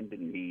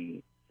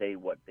independently say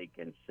what they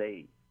can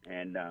say.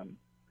 And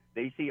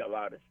they see a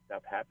lot of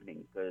stuff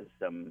happening because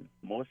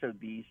most of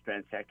these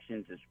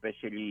transactions,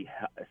 especially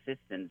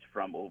assistance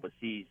from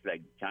overseas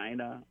like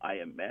China,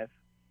 IMF,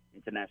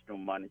 International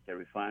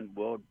Monetary Fund,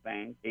 World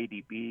Bank,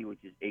 ADB,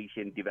 which is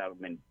Asian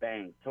Development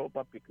Bank. It's all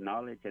public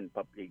knowledge and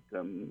public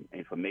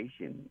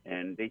information.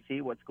 And they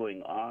see what's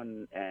going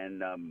on,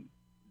 and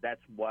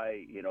that's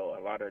why,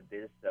 a lot of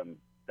this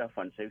stuff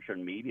on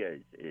social media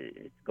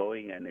is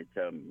going, and it's,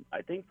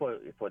 I think,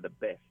 for the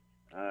best.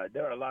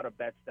 There are a lot of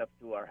bad stuff,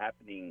 too, are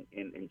happening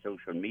in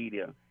social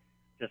media,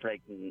 just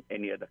like in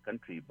any other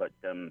country. But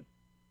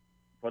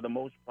for the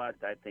most part,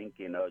 I think,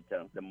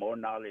 the more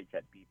knowledge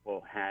that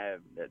people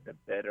have, the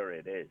better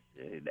it is.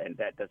 And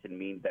that doesn't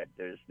mean that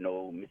there's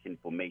no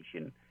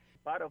misinformation.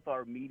 Part of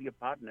our media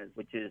partners,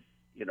 which is,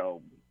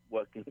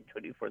 working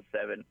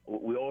 24/7,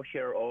 we all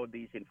share all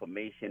these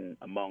information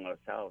among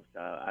ourselves.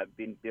 I've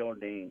been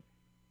building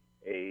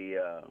a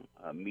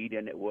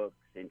media network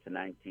since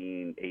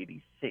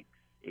 1986,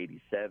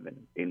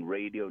 87, in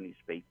radio,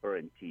 newspaper,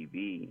 and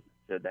TV,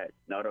 so that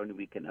not only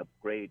we can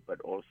upgrade, but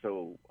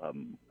also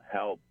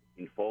help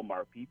inform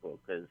our people,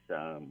 because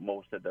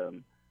most of the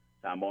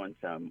Samoans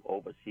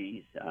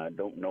overseas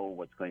don't know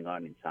what's going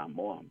on in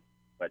Samoa.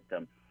 But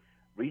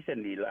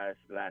recently,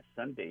 last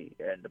Sunday,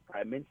 the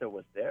Prime Minister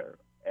was there,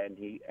 and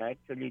he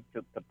actually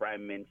took the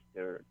Prime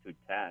Minister to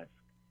task,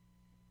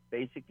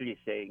 basically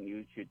saying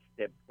you should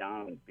step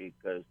down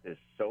because there's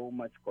so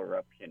much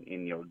corruption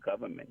in your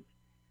government,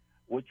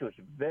 which was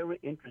very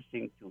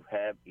interesting to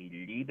have a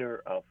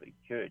leader of a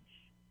church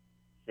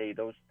say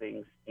those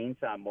things in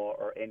Samoa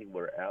or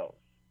anywhere else.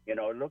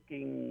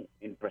 Looking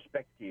in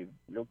perspective,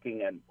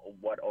 looking at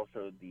what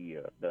also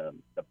the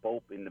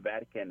Pope in the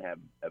Vatican have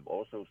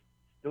also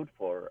stood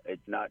for,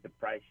 it's not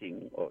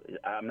surprising.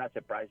 I'm not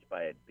surprised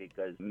by it,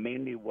 because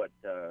mainly what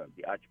the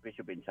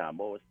Archbishop in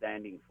Samoa is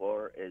standing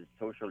for is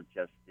social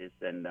justice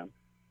and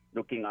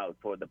looking out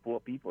for the poor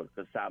people,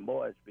 because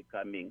Samoa is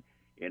becoming,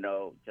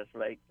 just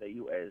like the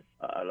U.S.,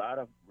 a lot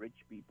of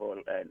rich people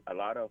and a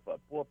lot of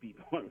poor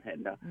people,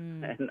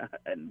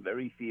 and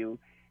very few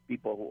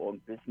people who own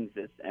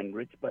businesses and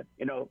rich. But,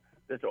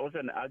 there's also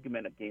an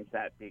argument against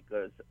that,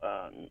 because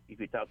if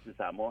you talk to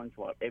Samoans,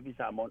 well, every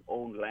Samoan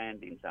owns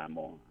land in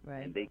Samoa,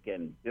 right, and they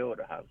can build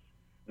a house,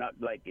 not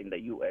like in the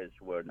U.S.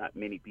 where not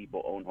many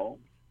people own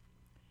homes.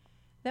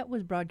 That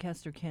was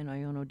broadcaster Ken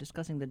Aiono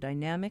discussing the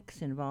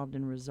dynamics involved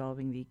in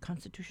resolving the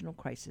constitutional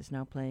crisis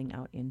now playing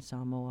out in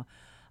Samoa.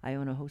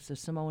 Aiono hosts a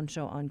Samoan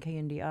show on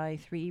KNDI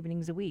 3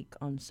 evenings a week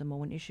on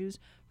Samoan issues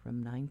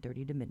from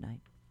 9:30 to midnight.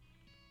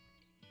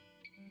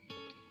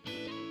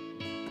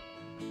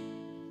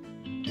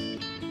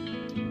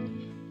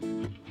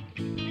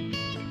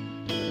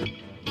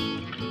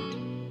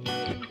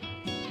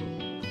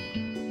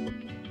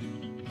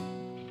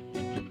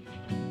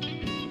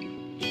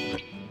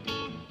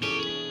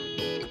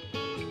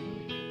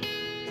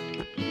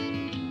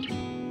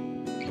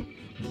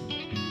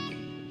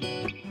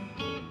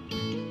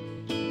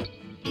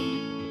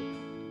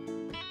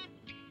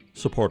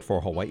 Support for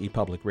Hawaii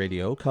Public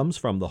Radio comes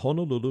from the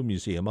Honolulu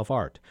Museum of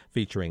Art,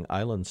 featuring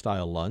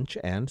island-style lunch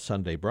and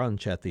Sunday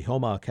brunch at the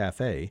Homa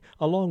Cafe,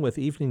 along with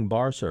evening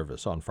bar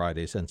service on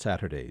Fridays and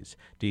Saturdays.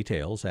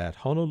 Details at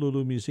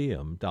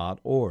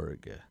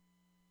honolulumuseum.org.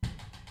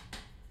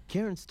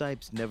 Karen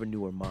Stipes never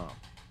knew her mom.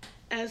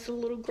 As a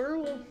little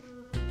girl,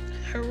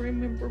 I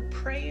remember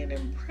praying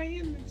and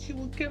praying that she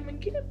would come and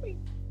get me.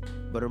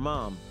 But her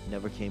mom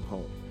never came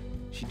home.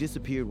 She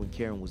disappeared when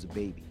Karen was a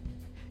baby.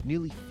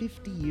 Nearly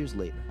 50 years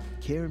later,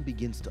 Karen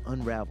begins to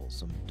unravel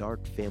some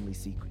dark family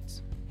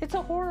secrets. It's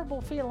a horrible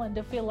feeling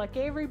to feel like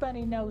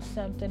everybody knows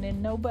something and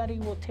nobody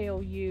will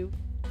tell you.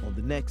 On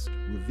the next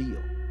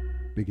Reveal.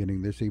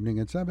 Beginning this evening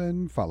at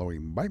 7,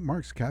 following Bite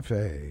Marks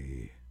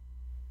Cafe.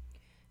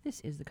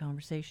 This is The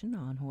Conversation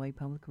on Hawaii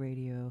Public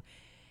Radio.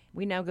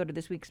 We now go to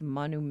this week's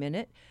Manu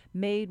Minute,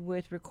 made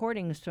with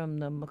recordings from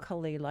the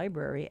Macaulay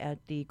Library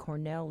at the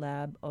Cornell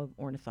Lab of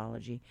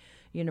Ornithology.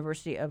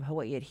 University of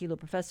Hawaii at Hilo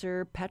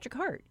professor Patrick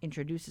Hart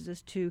introduces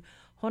us to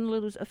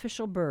Honolulu's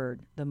official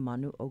bird, the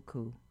Manu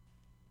Oku.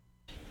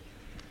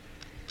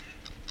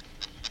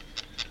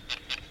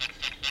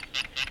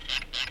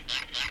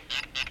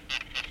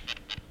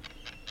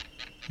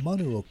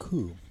 Manu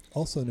Oku,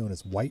 also known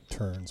as white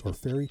terns or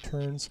fairy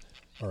terns,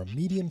 are a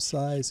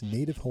medium-sized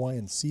native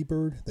Hawaiian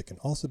seabird that can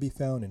also be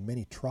found in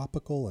many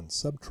tropical and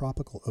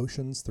subtropical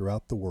oceans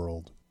throughout the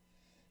world.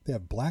 They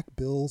have black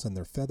bills and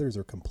their feathers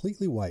are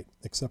completely white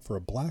except for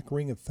a black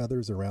ring of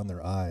feathers around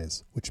their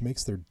eyes, which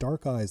makes their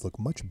dark eyes look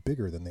much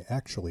bigger than they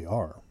actually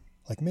are.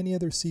 Like many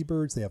other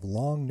seabirds, they have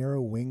long,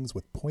 narrow wings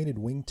with pointed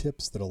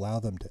wingtips that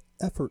allow them to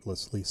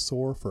effortlessly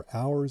soar for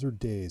hours or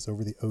days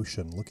over the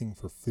ocean looking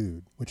for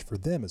food, which for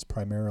them is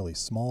primarily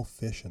small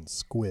fish and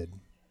squid.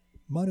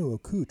 Manu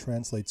Oku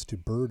translates to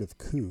bird of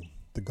Ku,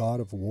 the god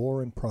of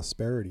war and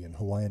prosperity in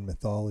Hawaiian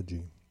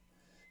mythology.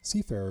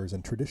 Seafarers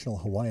and traditional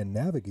Hawaiian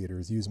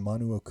navigators use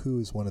Manu Oku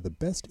as one of the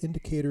best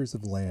indicators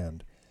of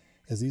land,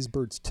 as these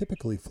birds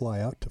typically fly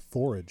out to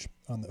forage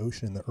on the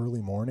ocean in the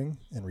early morning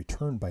and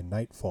return by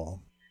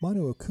nightfall.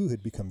 Manu Oku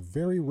had become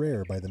very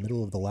rare by the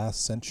middle of the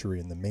last century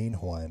in the main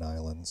Hawaiian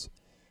Islands,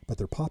 but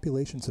their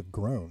populations have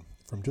grown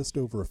from just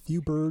over a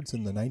few birds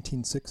in the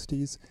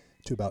 1960s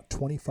to about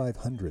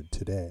 2,500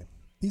 today.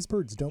 These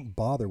birds don't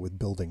bother with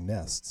building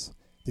nests.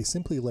 They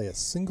simply lay a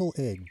single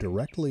egg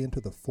directly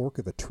into the fork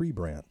of a tree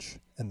branch,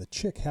 and the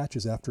chick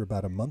hatches after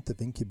about a month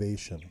of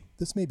incubation.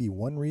 This may be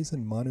one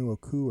reason Manu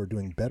Oku are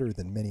doing better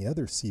than many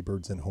other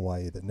seabirds in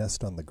Hawaii that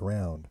nest on the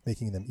ground,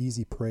 making them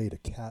easy prey to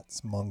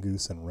cats,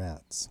 mongoose, and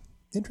rats.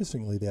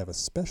 Interestingly, they have a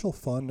special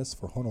fondness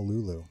for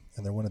Honolulu,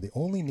 and they're one of the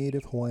only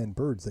native Hawaiian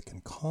birds that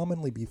can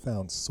commonly be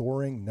found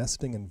soaring,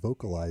 nesting, and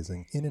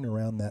vocalizing in and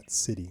around that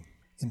city.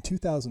 In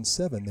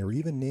 2007, they were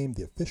even named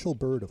the official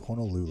bird of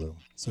Honolulu.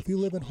 So if you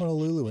live in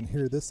Honolulu and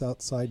hear this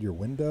outside your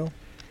window,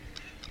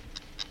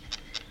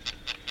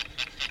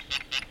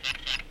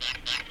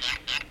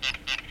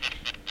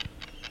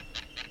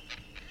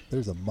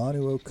 there's a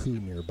Manu Oku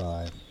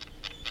nearby.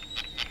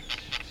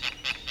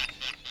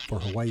 For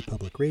Hawaii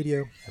Public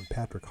Radio, I'm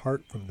Patrick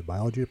Hart from the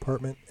Biology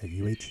Department at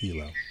UH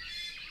Hilo.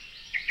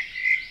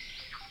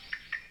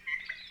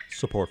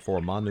 Support for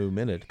Manu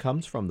Minute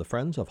comes from the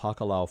Friends of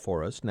Hakalau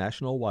Forest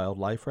National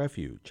Wildlife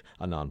Refuge,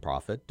 a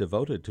nonprofit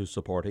devoted to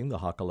supporting the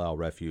Hakalau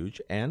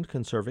Refuge and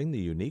conserving the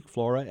unique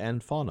flora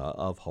and fauna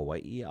of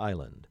Hawaii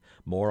Island.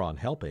 More on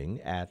helping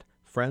at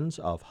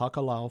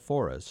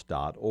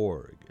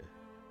friendsofhakalauforest.org.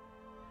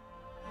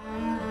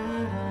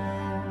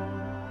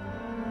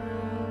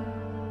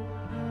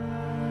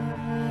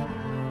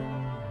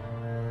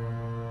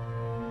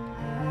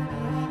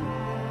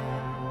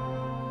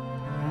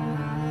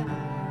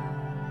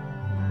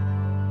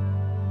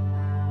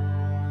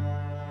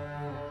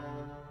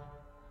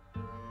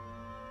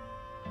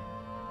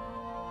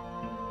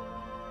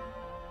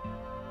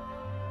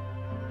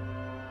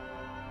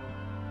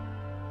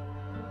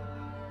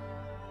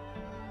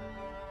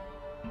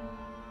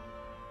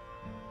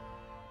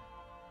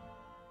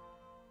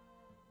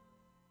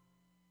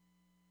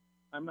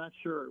 I'm not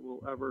sure it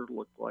will ever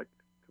look like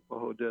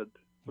Kapoho did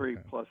 3+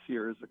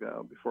 years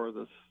ago before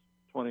this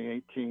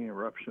 2018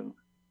 eruption,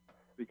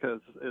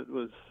 because it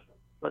was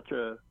such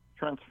a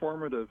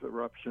transformative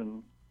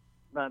eruption,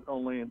 not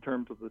only in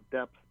terms of the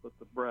depth but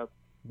the breadth.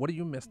 What do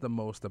you miss the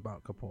most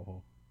about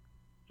Kapoho?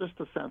 Just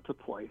a sense of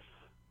place.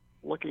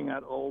 Looking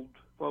at old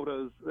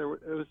photos, it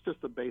was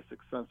just a basic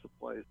sense of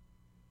place.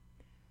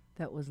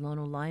 That was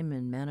Lono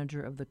Lyman,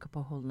 manager of the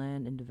Kapoho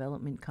Land and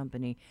Development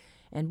Company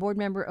and board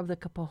member of the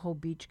Kapoho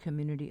Beach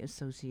Community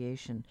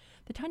Association.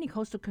 The tiny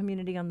coastal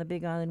community on the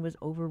Big Island was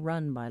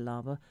overrun by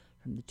lava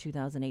from the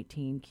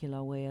 2018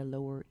 Kilauea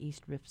Lower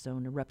East Rift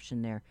Zone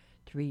eruption there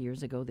 3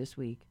 years ago this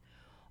week.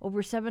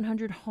 Over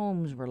 700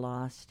 homes were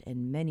lost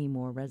and many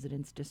more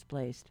residents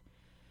displaced.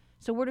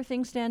 So where do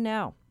things stand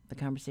now? The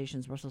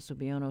Conversation's Russell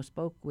Subiono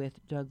spoke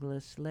with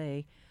Douglas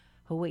Lay,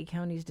 Hawaii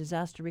County's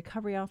disaster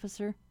recovery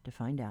officer, to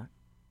find out.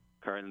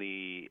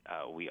 Currently,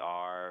 we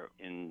are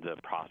in the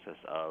process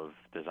of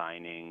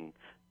designing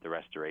the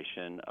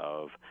restoration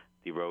of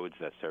the roads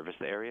that service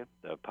the area,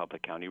 the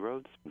public county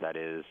roads. That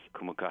is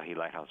Kumukahi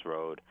Lighthouse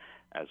Road,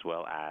 as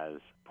well as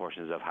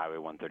portions of Highway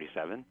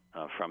 137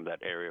 from that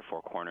area,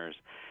 Four Corners,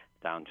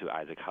 down to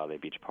Isaac Hale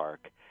Beach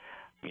Park.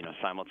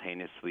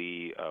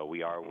 Simultaneously,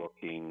 we are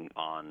working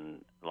on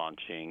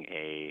launching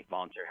a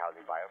volunteer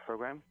housing buyout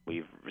program.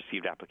 We've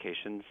received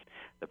applications.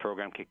 The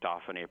program kicked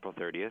off on April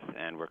 30th,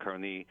 and we're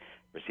currently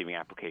receiving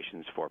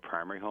applications for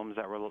primary homes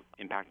that were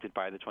impacted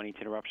by the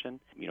 2018 eruption.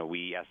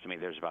 We estimate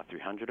there's about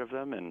 300 of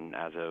them, and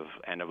as of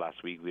end of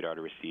last week, we'd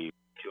already received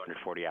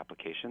 240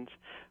 applications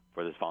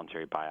for this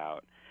voluntary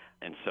buyout.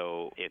 And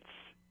so it's,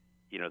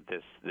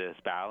 this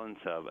balance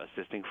of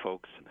assisting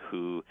folks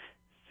who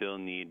still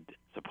need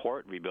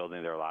support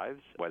rebuilding their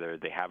lives, whether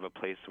they have a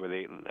place where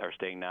they are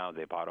staying now,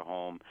 they bought a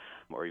home,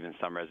 or even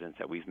some residents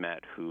that we've met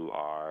who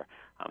are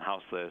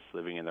houseless,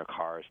 living in their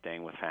cars,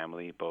 staying with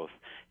family, both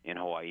in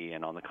Hawaii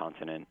and on the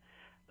continent.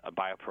 A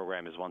buyout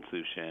program is one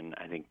solution.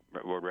 I think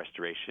road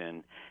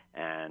restoration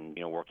and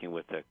working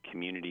with the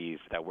communities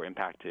that were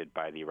impacted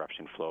by the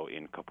eruption flow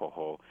in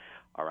Kapoho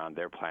around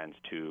their plans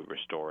to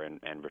restore and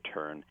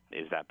return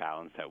is that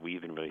balance that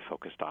we've been really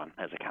focused on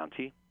as a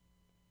county.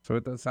 So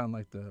it does sound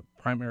like the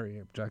primary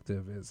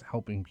objective is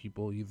helping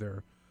people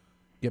either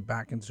get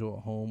back into a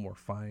home or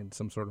find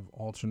some sort of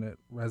alternate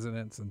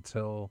residence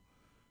until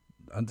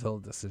a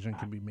decision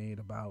can be made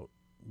about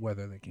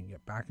whether they can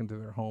get back into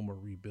their home or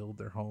rebuild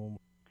their home.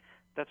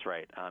 That's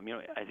right. I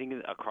think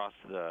across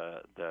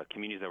the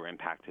communities that were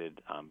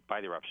impacted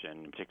by the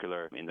eruption, in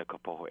particular in the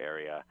Kapoho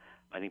area,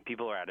 I think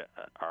people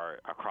are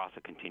across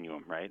a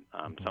continuum, right?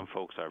 Some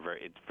folks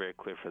it's very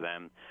clear for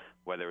them,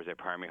 whether it's a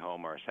primary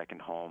home or a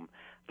second home,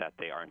 that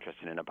they are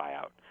interested in a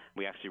buyout.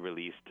 We actually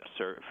released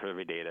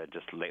survey data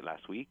just late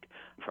last week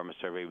from a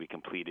survey we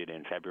completed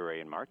in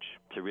February and March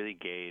to really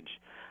gauge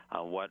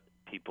what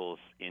people's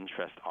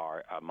interests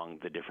are among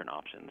the different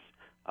options.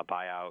 A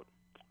buyout,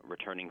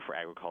 returning for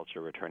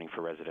agriculture, returning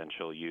for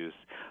residential use,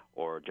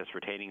 or just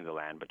retaining the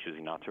land but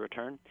choosing not to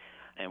return.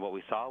 And what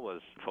we saw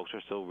was folks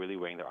are still really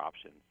weighing their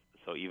options.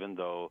 So even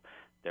though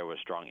there was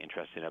strong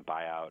interest in a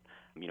buyout,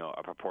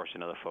 a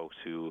proportion of the folks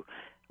who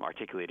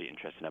articulated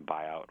interest in a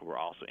buyout were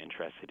also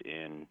interested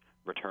in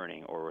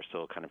returning or were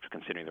still kind of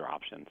considering their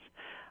options.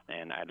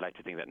 And I'd like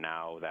to think that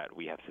now that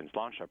we have since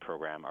launched our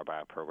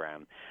buyout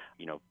program,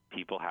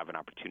 people have an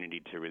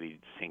opportunity to really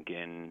sink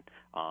in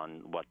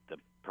on what the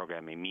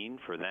program may mean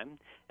for them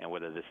and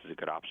whether this is a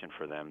good option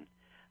for them.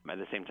 At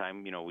the same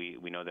time,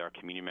 we know there are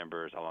community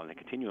members along the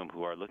continuum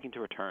who are looking to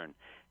return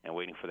and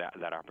waiting for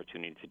that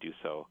opportunity to do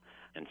so.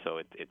 And so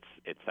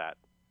it's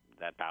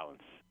that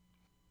balance.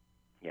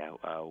 Yeah,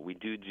 we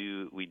did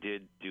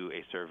do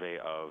a survey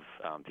of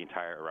the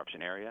entire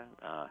eruption area.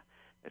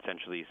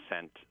 Essentially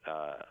sent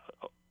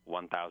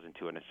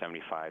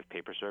 1,275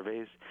 paper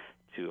surveys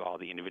to all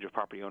the individual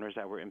property owners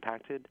that were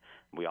impacted.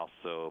 We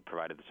also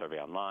provided the survey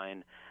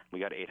online. We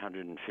got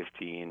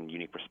 815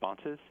 unique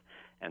responses.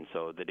 And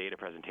so the data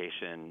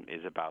presentation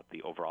is about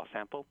the overall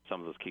sample, some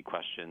of those key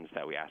questions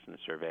that we asked in the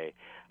survey.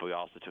 But we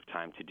also took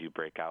time to do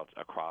breakouts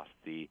across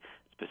the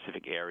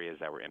specific areas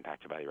that were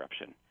impacted by the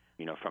eruption,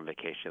 from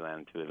vacation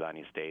land to the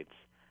Lani Estates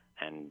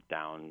and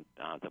down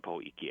the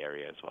Pohoiki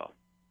area as well.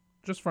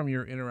 Just from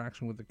your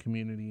interaction with the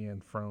community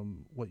and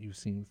from what you've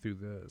seen through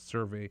the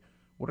survey,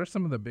 what are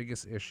some of the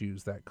biggest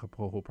issues that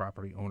Kapoho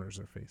property owners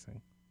are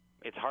facing?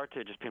 It's hard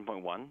to just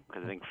pinpoint one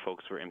because I think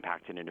folks were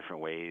impacted in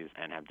different ways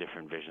and have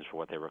different visions for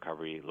what their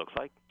recovery looks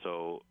like.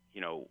 So,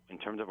 in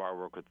terms of our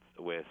work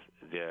with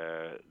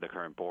the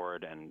current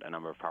board and a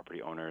number of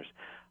property owners,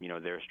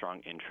 there's strong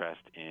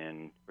interest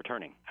in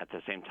returning. At the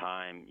same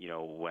time,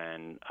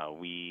 when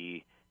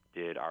we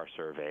did our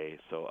survey,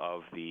 so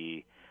of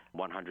the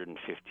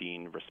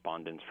 115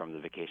 respondents from the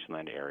vacation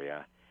land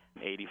area,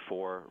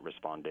 84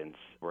 respondents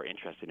were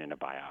interested in a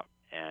buyout.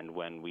 And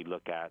when we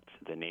look at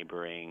the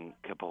neighboring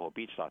Kapoho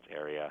Beach Lots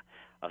area,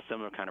 a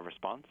similar kind of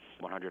response,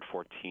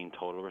 114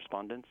 total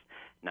respondents,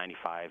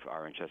 95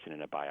 are interested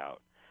in a buyout.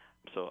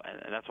 So,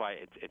 and that's why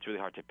it's really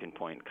hard to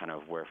pinpoint kind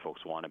of where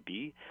folks want to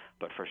be.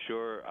 But for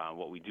sure,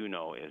 what we do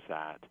know is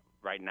that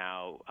right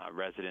now,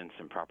 residents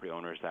and property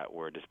owners that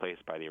were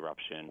displaced by the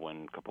eruption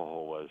when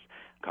Kapoho was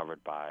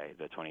covered by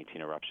the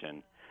 2018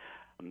 eruption,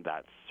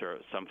 that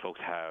some folks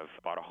have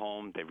bought a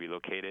home, they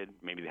relocated,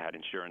 maybe they had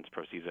insurance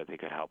proceeds that they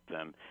could help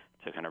them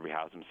to kind of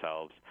rehouse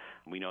themselves.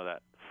 We know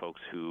that folks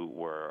who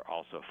were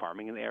also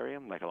farming in the area,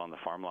 like along the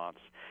farm lots,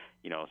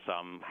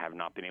 some have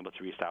not been able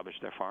to reestablish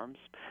their farms.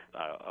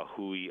 A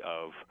hui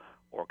of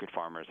orchid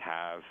farmers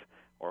have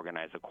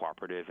organized a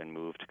cooperative and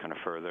moved kind of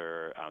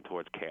further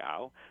towards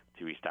Ke'au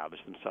to reestablish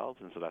themselves,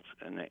 and so that's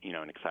an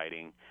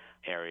exciting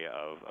area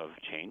of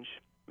change.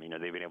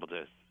 They've been able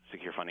to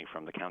secure funding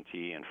from the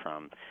county and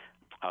from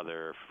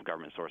other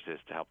government sources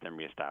to help them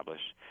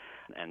reestablish.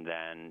 And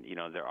then,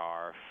 there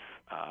are,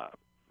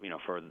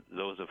 for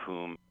those of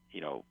whom,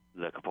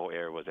 the Kapoho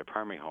area was their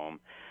primary home,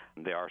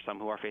 there are some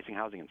who are facing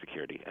housing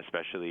insecurity,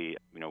 especially,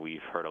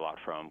 we've heard a lot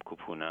from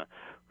Kupuna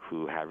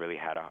who have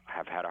had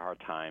a hard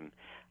time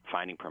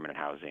finding permanent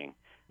housing.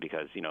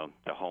 because,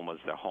 the home was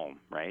their home,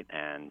 right?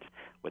 And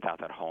without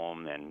that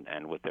home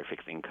and with their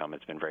fixed income,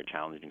 it's been very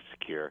challenging to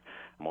secure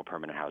more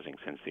permanent housing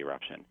since the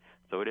eruption.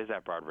 So it is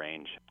that broad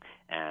range.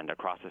 And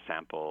across the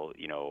sample,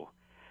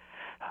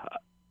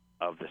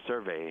 of the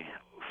survey,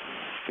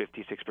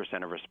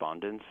 56% of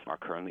respondents are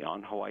currently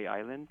on Hawaii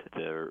Island.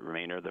 The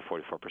remainder, the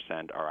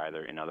 44%, are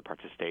either in other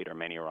parts of the state, or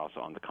many are also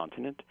on the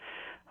continent.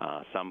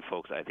 Some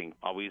folks, I think,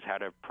 always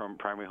had a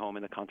primary home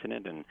in the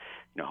continent, and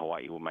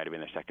Hawaii might have been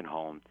their second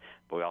home.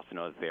 But we also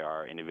know that there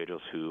are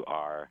individuals who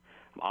are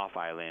off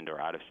island or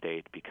out of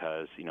state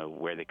because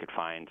where they could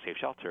find safe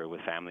shelter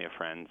with family or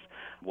friends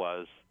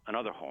was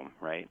another home,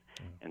 right?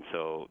 And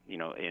so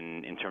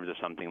in terms of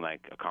something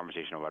like a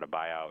conversation about a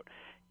buyout,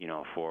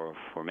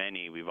 for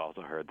many, we've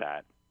also heard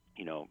that,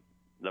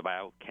 the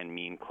buyout can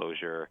mean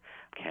closure,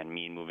 can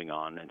mean moving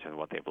on in terms of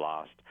what they've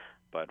lost.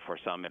 But for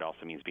some, it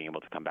also means being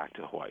able to come back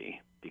to Hawaii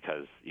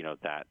because,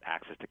 that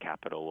access to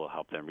capital will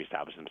help them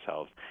reestablish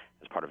themselves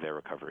as part of their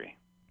recovery.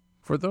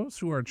 For those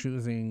who are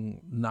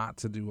choosing not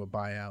to do a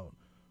buyout,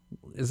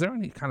 is there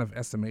any kind of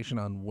estimation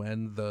on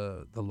when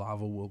the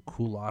lava will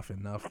cool off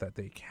enough that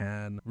they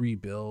can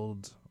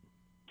rebuild?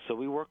 So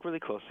we work really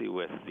closely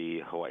with the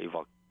Hawaii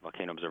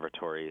Volcano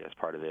Observatory as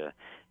part of the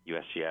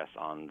USGS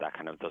on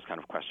those kind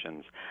of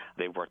questions.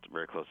 They've worked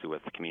very closely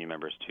with community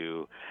members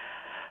too.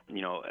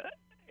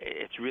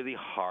 It's really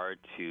hard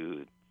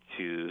to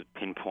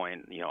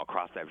pinpoint,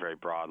 across that very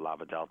broad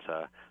lava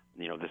delta,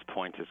 this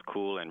point is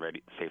cool and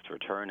ready, safe to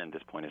return, and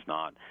this point is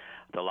not.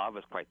 The lava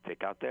is quite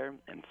thick out there,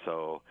 and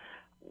so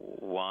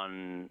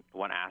one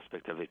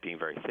aspect of it being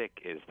very thick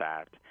is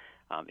that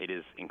it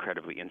is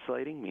incredibly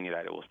insulating, meaning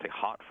that it will stay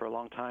hot for a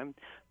long time.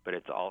 But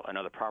it's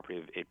another property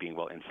of it being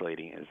well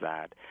insulating is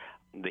that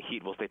the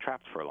heat will stay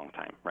trapped for a long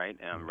time, right?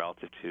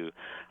 Relative to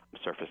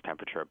surface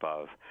temperature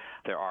above.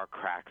 There are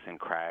cracks and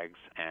crags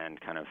and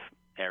kind of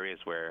areas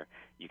where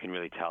you can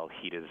really tell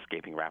heat is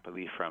escaping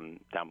rapidly from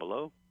down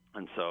below.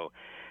 And so,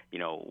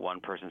 one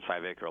person's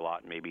 5-acre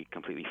lot may be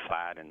completely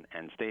flat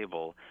and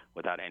stable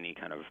without any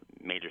kind of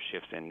major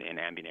shifts in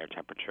ambient air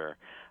temperature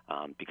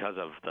because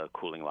of the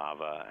cooling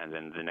lava. And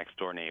then the next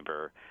door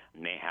neighbor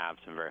may have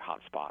some very hot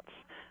spots.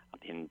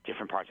 In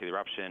different parts of the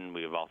eruption,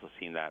 we have also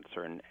seen that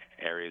certain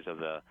areas of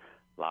the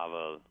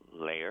lava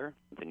layer,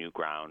 the new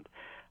ground,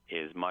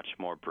 is much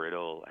more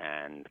brittle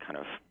and kind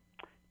of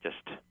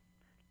just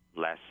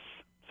less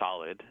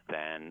solid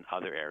than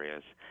other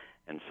areas.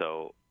 And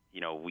so,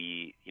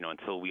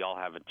 until we all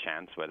have a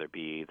chance, whether it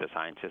be the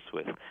scientists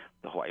with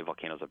the Hawaii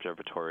Volcanoes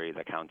Observatory,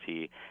 the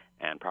county,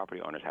 and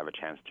property owners have a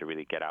chance to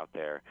really get out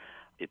there,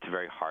 it's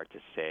very hard to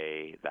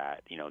say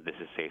that, this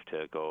is safe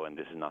to go and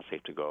this is not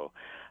safe to go.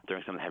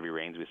 During some of the heavy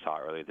rains we saw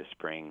earlier this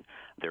spring,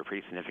 there were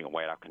pretty significant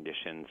whiteout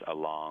conditions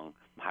along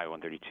Highway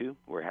 132,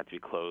 where it had to be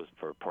closed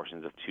for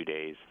portions of 2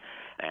 days.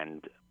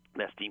 And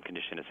that steam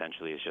condition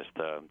essentially is just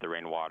the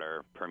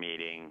rainwater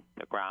permeating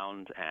the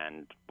ground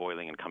and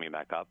boiling and coming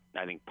back up.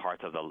 I think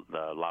parts of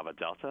the lava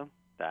delta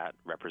that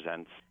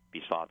represents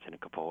beach lots in the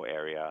Kapoho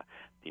area,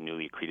 the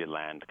newly accreted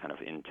land kind of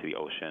into the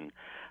ocean,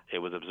 it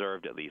was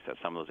observed at least that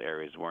some of those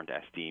areas weren't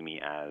as steamy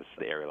as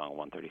the area along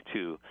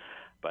 132.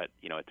 But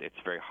it's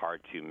very hard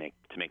to make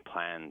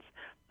plans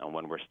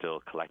when we're still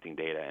collecting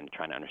data and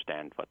trying to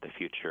understand what the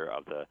future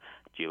of the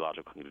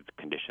geological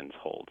conditions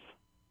holds.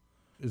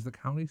 Is the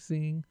county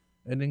seeing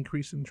an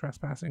increase in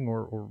trespassing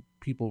or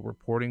people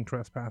reporting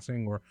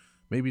trespassing, or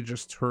maybe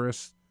just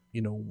tourists,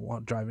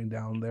 driving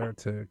down there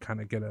to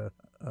kind of get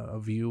a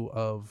view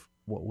of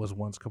what was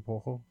once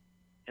Kapoho?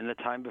 In the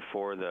time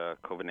before the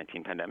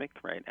COVID-19 pandemic,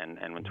 right,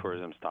 and when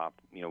tourism stopped,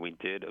 we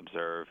did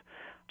observe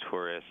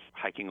tourists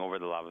hiking over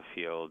the lava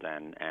field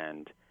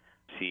and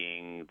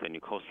seeing the new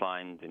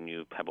coastline, the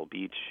new Pebble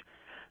Beach.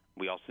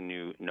 We also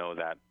know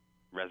that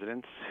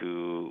residents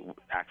who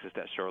access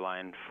that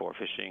shoreline for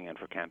fishing and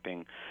for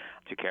camping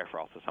to care for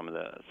also some of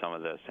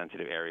the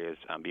sensitive areas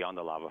beyond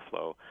the lava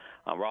flow,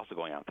 we're also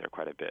going out there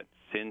quite a bit.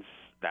 Since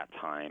that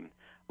time,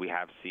 we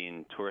have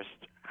seen tourist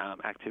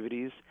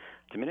activities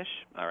diminish,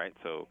 all right,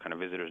 so kind of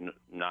visitors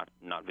not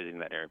visiting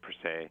that area per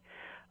se.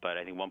 But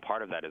I think one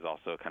part of that is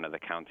also kind of the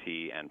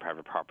county and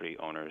private property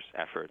owners'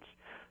 efforts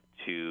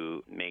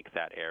to make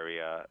that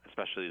area,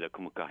 especially the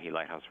Kumukahi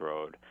Lighthouse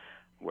Road,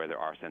 where there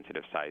are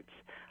sensitive sites,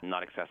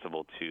 not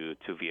accessible to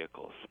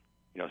vehicles.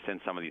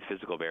 Since some of these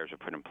physical barriers are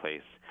put in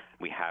place,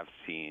 we have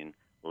seen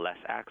less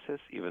access,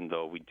 even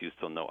though we do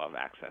still know of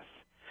access.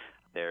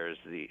 There's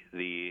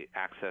the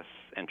access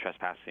and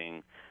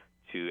trespassing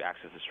to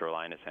access the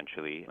shoreline,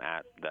 essentially,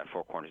 at that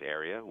Four Corners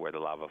area where the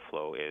lava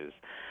flow is.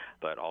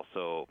 But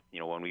also,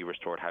 when we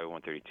restored Highway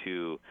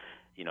 132,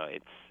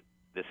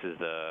 this is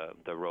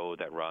the road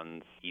that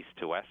runs east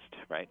to west,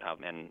 right,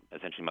 and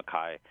essentially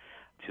Makai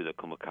to the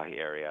Kumukahi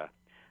area.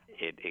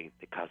 It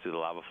cuts through the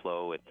lava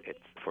flow. It's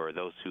for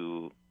those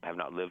who have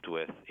not lived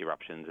with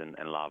eruptions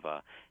and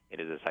lava, it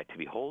is a sight to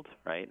behold,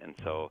 right? And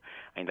so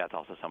I think that's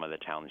also some of the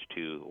challenge,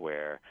 too,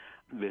 where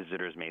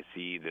visitors may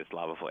see this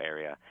lava flow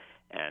area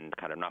and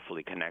kind of not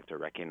fully connect or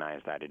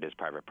recognize that it is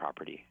private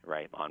property,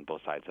 right, on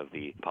both sides of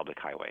the public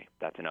highway.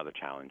 That's another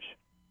challenge.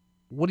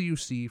 What do you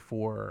see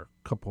for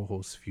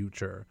Kapoho's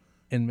future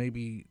in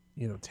maybe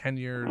 10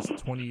 years,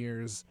 20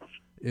 years?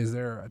 Is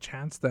there a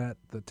chance that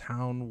the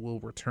town will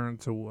return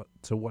to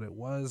what it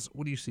was?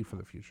 What do you see for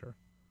the future?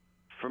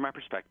 From my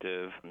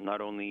perspective,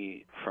 not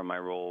only from my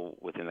role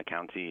within the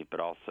county,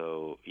 but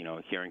also,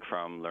 hearing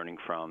from, learning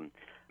from,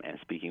 and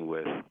speaking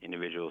with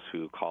individuals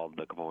who called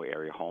the Kapoho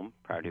area home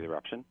prior to the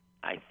eruption,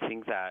 I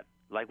think that,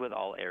 like with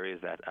all areas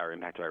that are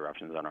impacted by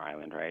eruptions on our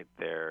island, right,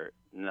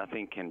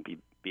 nothing can be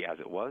as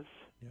it was,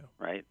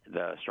 right?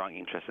 The strong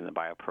interest in the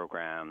buyout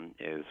program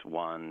is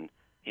one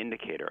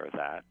indicator of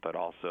that, but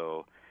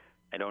also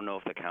I don't know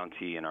if the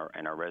county and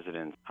our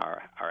residents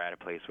are at a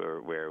place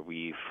where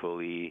we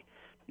fully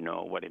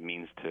know what it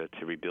means to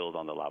rebuild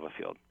on the lava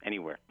field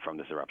anywhere from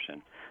this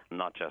eruption,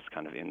 not just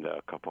kind of in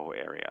the Kapoho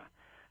area.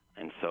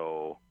 And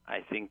so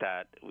I think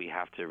that we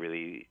have to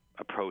really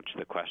approach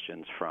the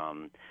questions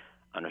from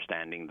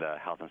understanding the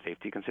health and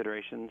safety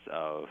considerations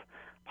of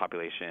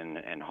population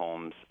and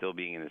homes still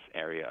being in this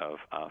area of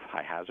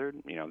high hazard.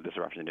 This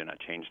eruption did not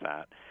change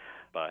that,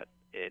 but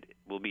it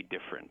will be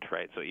different,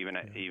 right? So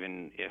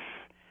even if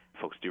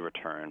folks do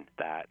return,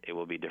 that it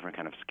will be a different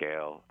kind of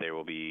scale. There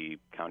will be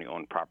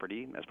county-owned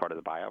property as part of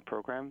the buyout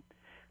program.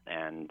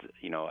 And,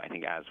 I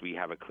think as we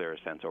have a clearer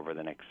sense over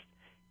the next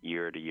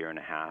year to year and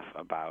a half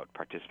about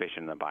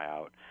participation in the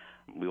buyout,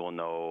 we will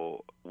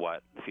know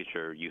what the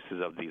future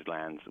uses of these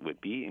lands would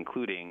be,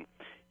 including,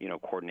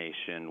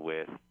 coordination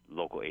with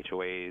local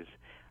HOAs,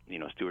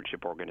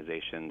 stewardship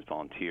organizations,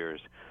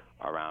 volunteers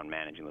around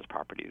managing those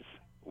properties.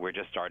 We're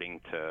just starting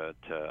to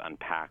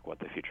unpack what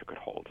the future could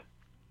hold.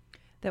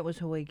 That was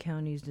Hawaii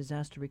County's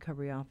Disaster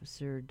Recovery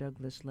Officer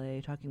Douglas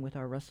Lay talking with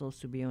our Russell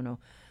Subiono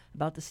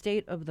about the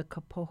state of the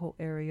Kapoho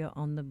area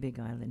on the Big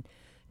Island.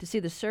 To see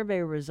the survey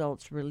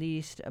results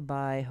released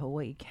by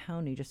Hawaii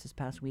County just this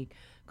past week,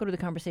 go to the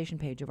conversation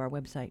page of our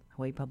website,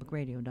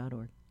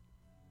 hawaiipublicradio.org.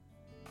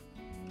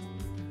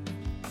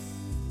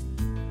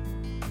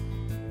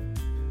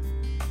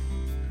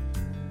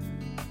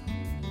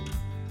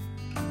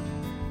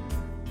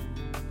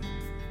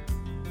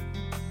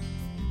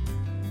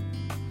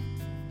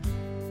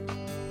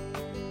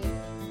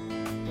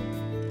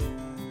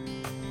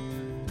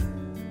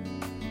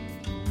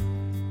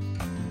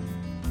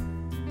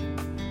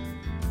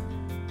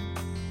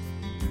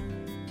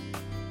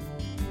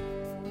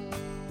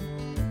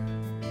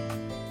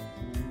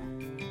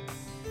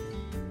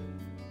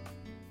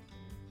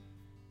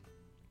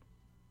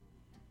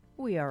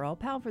 We are all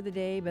pal for the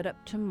day, but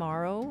up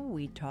tomorrow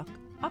we talk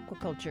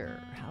aquaculture,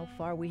 how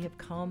far we have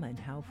come and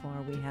how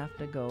far we have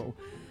to go.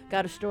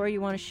 Got a story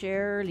you want to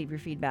share? Leave your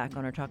feedback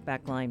on our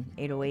talkback line,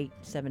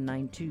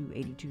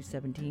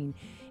 808-792-8217.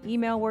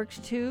 Email works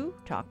too,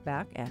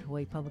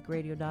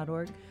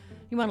 talkback@hawaiipublicradio.org.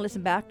 You want to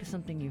listen back to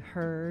something you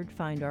heard?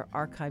 Find our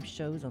archive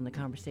shows on the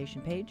conversation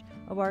page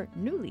of our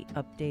newly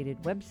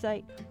updated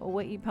website,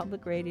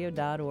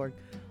 hawaiipublicradio.org,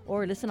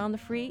 or listen on the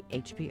free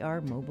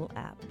HPR mobile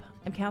app.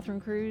 I'm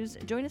Catherine Cruz.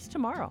 Join us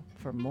tomorrow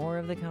for more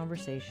of the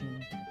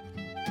conversation.